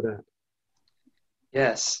 Thank you for that.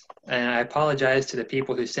 Yes. And I apologize to the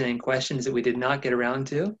people who sent in questions that we did not get around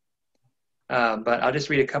to. But I'll just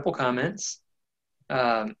read a couple comments.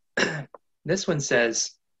 This one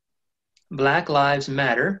says, Black Lives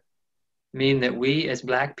Matter mean that we as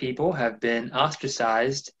Black people have been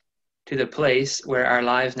ostracized to the place where our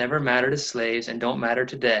lives never mattered as slaves and don't matter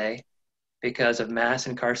today because of mass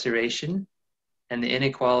incarceration and the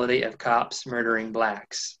inequality of cops murdering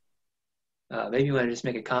Blacks. Maybe you want to just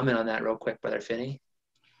make a comment on that real quick, Brother Finney.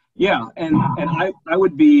 Yeah, and I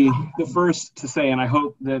would be the first to say, and I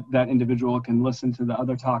hope that that individual can listen to the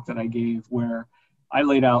other talk that I gave where I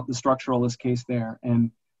laid out the structuralist case there.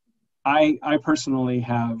 And I personally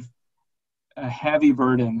have a heavy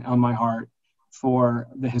burden on my heart for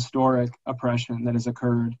the historic oppression that has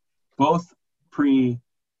occurred, both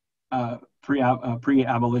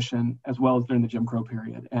pre-abolition as well as during the Jim Crow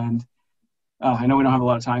period. And I know we don't have a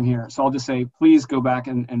lot of time here, so I'll just say, please go back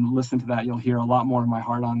and listen to that. You'll hear a lot more of my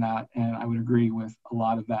heart on that. And I would agree with a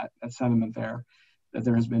lot of that sentiment there, that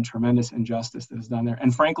there has been tremendous injustice that is done there.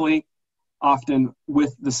 And frankly, often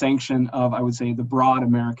with the sanction of, I would say, the broad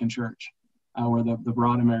American church, where the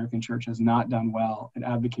broad American church has not done well in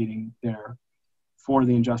advocating there for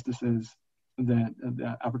the injustices that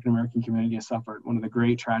the African-American community has suffered, one of the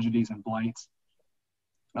great tragedies and blights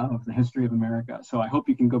of the history of America. So I hope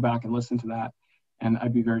you can go back and listen to that. And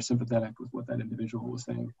I'd be very sympathetic with what that individual was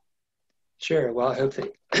saying. Sure. Well, I hope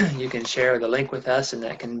that you can share the link with us and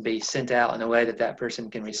that can be sent out in a way that that person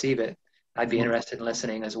can receive it. I'd be interested in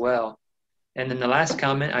listening as well. And then the last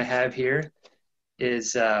comment I have here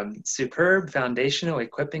is superb, foundational,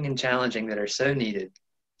 equipping, and challenging that are so needed.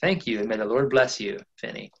 Thank you, and may the Lord bless you,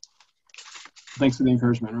 Finney. Thanks for the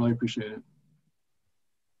encouragement. I really appreciate it.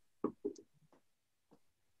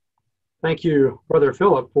 Thank you, Brother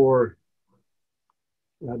Philip, for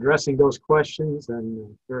addressing those questions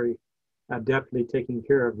and very adeptly taking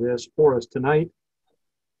care of this for us tonight.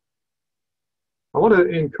 I want to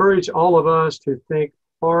encourage all of us to think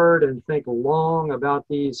hard and think long about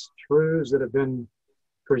these truths that have been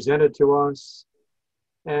presented to us.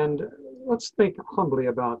 And let's think humbly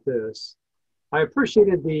about this. I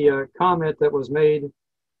appreciated the comment that was made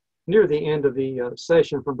near the end of the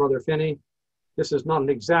session from Brother Finney. This is not an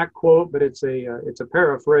exact quote, but it's a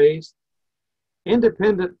paraphrase.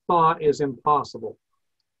 Independent thought is impossible.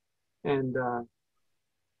 And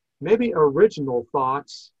maybe original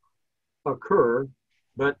thoughts occur,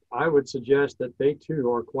 but I would suggest that they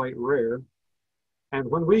too are quite rare. And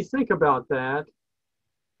when we think about that,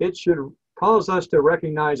 it should cause us to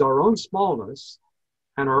recognize our own smallness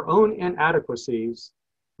and our own inadequacies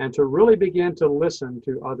and to really begin to listen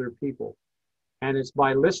to other people. And it's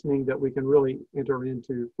by listening that we can really enter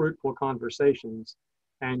into fruitful conversations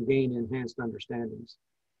and gain enhanced understandings.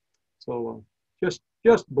 So just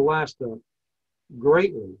blessed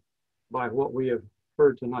greatly by what we have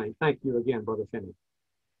heard tonight. Thank you again, Brother Finney.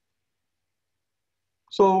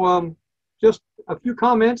 So just a few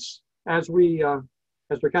comments as we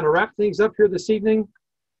kind of wrap things up here this evening.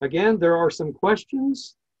 Again, there are some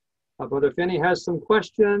questions. Brother Finney has some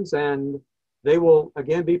questions, and they will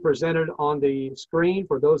again be presented on the screen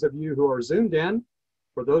for those of you who are zoomed in.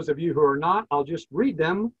 For those of you who are not, I'll just read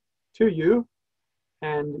them to you,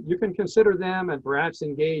 and you can consider them and perhaps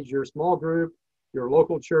engage your small group, your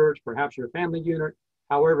local church, perhaps your family unit,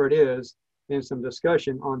 however it is, in some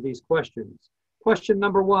discussion on these questions. Question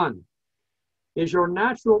number 1, is your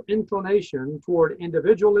natural inclination toward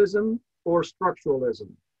individualism or structuralism,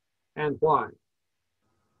 and why?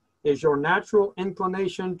 Is your natural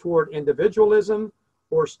inclination toward individualism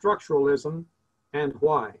or structuralism, and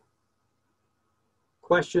why?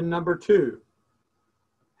 Question number 2,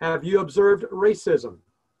 have you observed racism?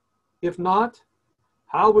 If not,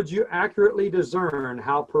 how would you accurately discern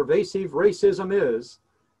how pervasive racism is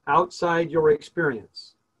outside your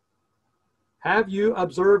experience? Have you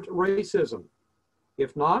observed racism?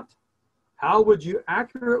 If not, how would you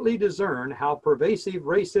accurately discern how pervasive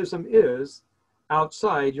racism is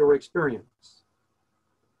outside your experience?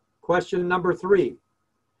 Question number 3,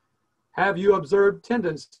 have you observed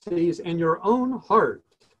tendencies in your own heart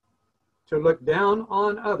to look down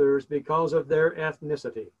on others because of their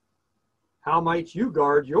ethnicity? How might you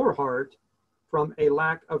guard your heart from a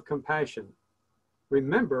lack of compassion?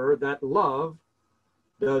 Remember that love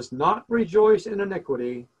does not rejoice in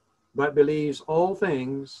iniquity, but believes all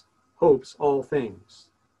things, hopes all things.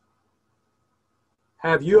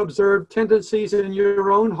 Have you observed tendencies in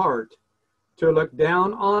your own heart to look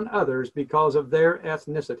down on others because of their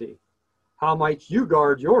ethnicity? How might you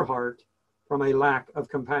guard your heart from a lack of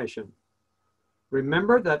compassion?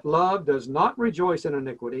 Remember that love does not rejoice in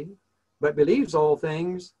iniquity, but believes all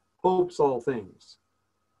things, hopes all things.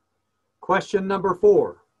 Question number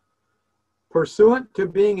 4. Pursuant to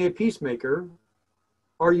being a peacemaker,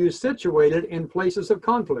 are you situated in places of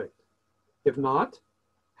conflict? If not,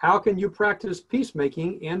 how can you practice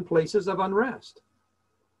peacemaking in places of unrest?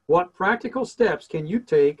 What practical steps can you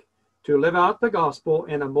take to live out the gospel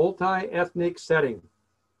in a multi-ethnic setting?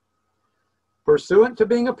 Pursuant to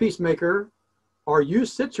being a peacemaker, are you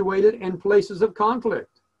situated in places of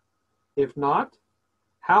conflict? If not,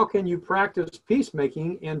 how can you practice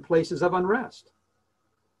peacemaking in places of unrest?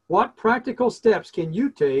 What practical steps can you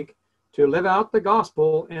take to live out the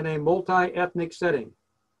gospel in a multi-ethnic setting?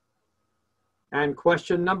 And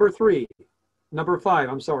question number 5.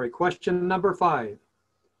 Question number 5.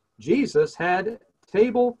 Jesus had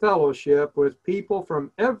table fellowship with people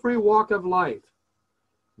from every walk of life: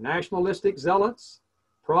 nationalistic zealots,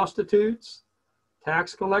 prostitutes,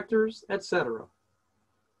 tax collectors, etc.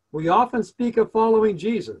 We often speak of following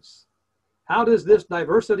Jesus. How does this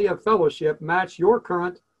diversity of fellowship match your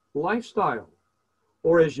current lifestyle?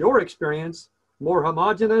 Or is your experience more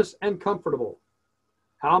homogeneous and comfortable?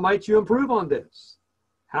 How might you improve on this?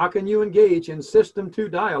 How can you engage in System 2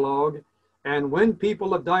 dialogue and win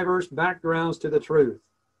people of diverse backgrounds to the truth?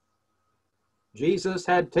 Jesus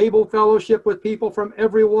had table fellowship with people from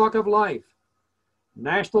every walk of life: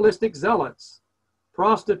 nationalistic zealots,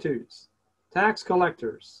 prostitutes, tax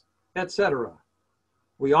collectors, etc.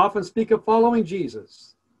 We often speak of following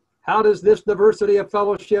Jesus. How does this diversity of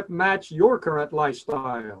fellowship match your current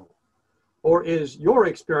lifestyle? Or is your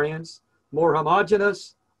experience more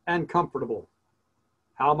homogeneous and comfortable?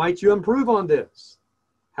 How might you improve on this?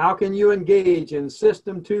 How can you engage in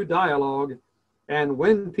System 2 dialogue and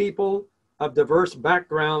win people of diverse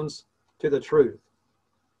backgrounds to the truth?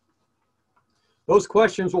 Those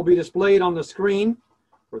questions will be displayed on the screen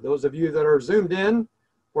for those of you that are zoomed in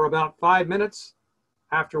for about 5 minutes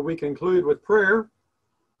after we conclude with prayer.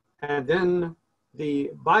 And then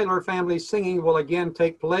the Byler family singing will again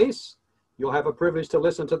take place. You'll have a privilege to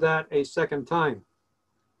listen to that a second time.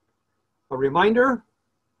 A reminder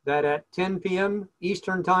that at 10 p.m.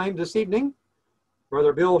 Eastern Time this evening,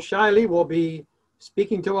 Brother Bill Shiley will be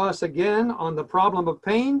speaking to us again on the problem of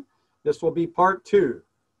pain. This will be part 2.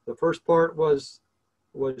 The first part was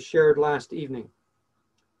shared last evening.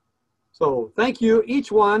 So thank you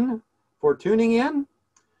each one for tuning in.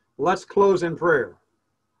 Let's close in prayer.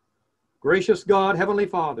 Gracious God, Heavenly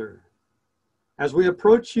Father, as we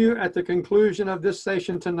approach you at the conclusion of this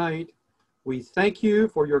session tonight, we thank you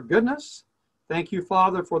for your goodness. Thank you,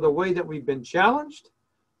 Father, for the way that we've been challenged,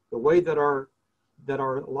 the way that our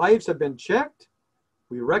lives have been checked.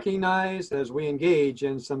 We recognize as we engage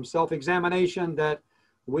in some self-examination that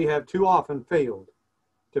we have too often failed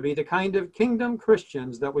to be the kind of kingdom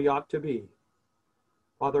Christians that we ought to be.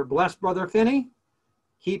 Father, bless Brother Finney.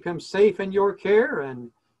 Keep him safe in your care and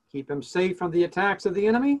keep him safe from the attacks of the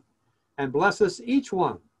enemy. And bless us each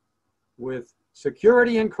one with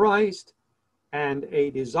security in Christ and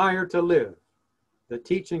a desire to live the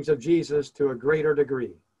teachings of Jesus to a greater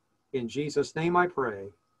degree. In Jesus' name I pray,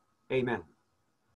 amen.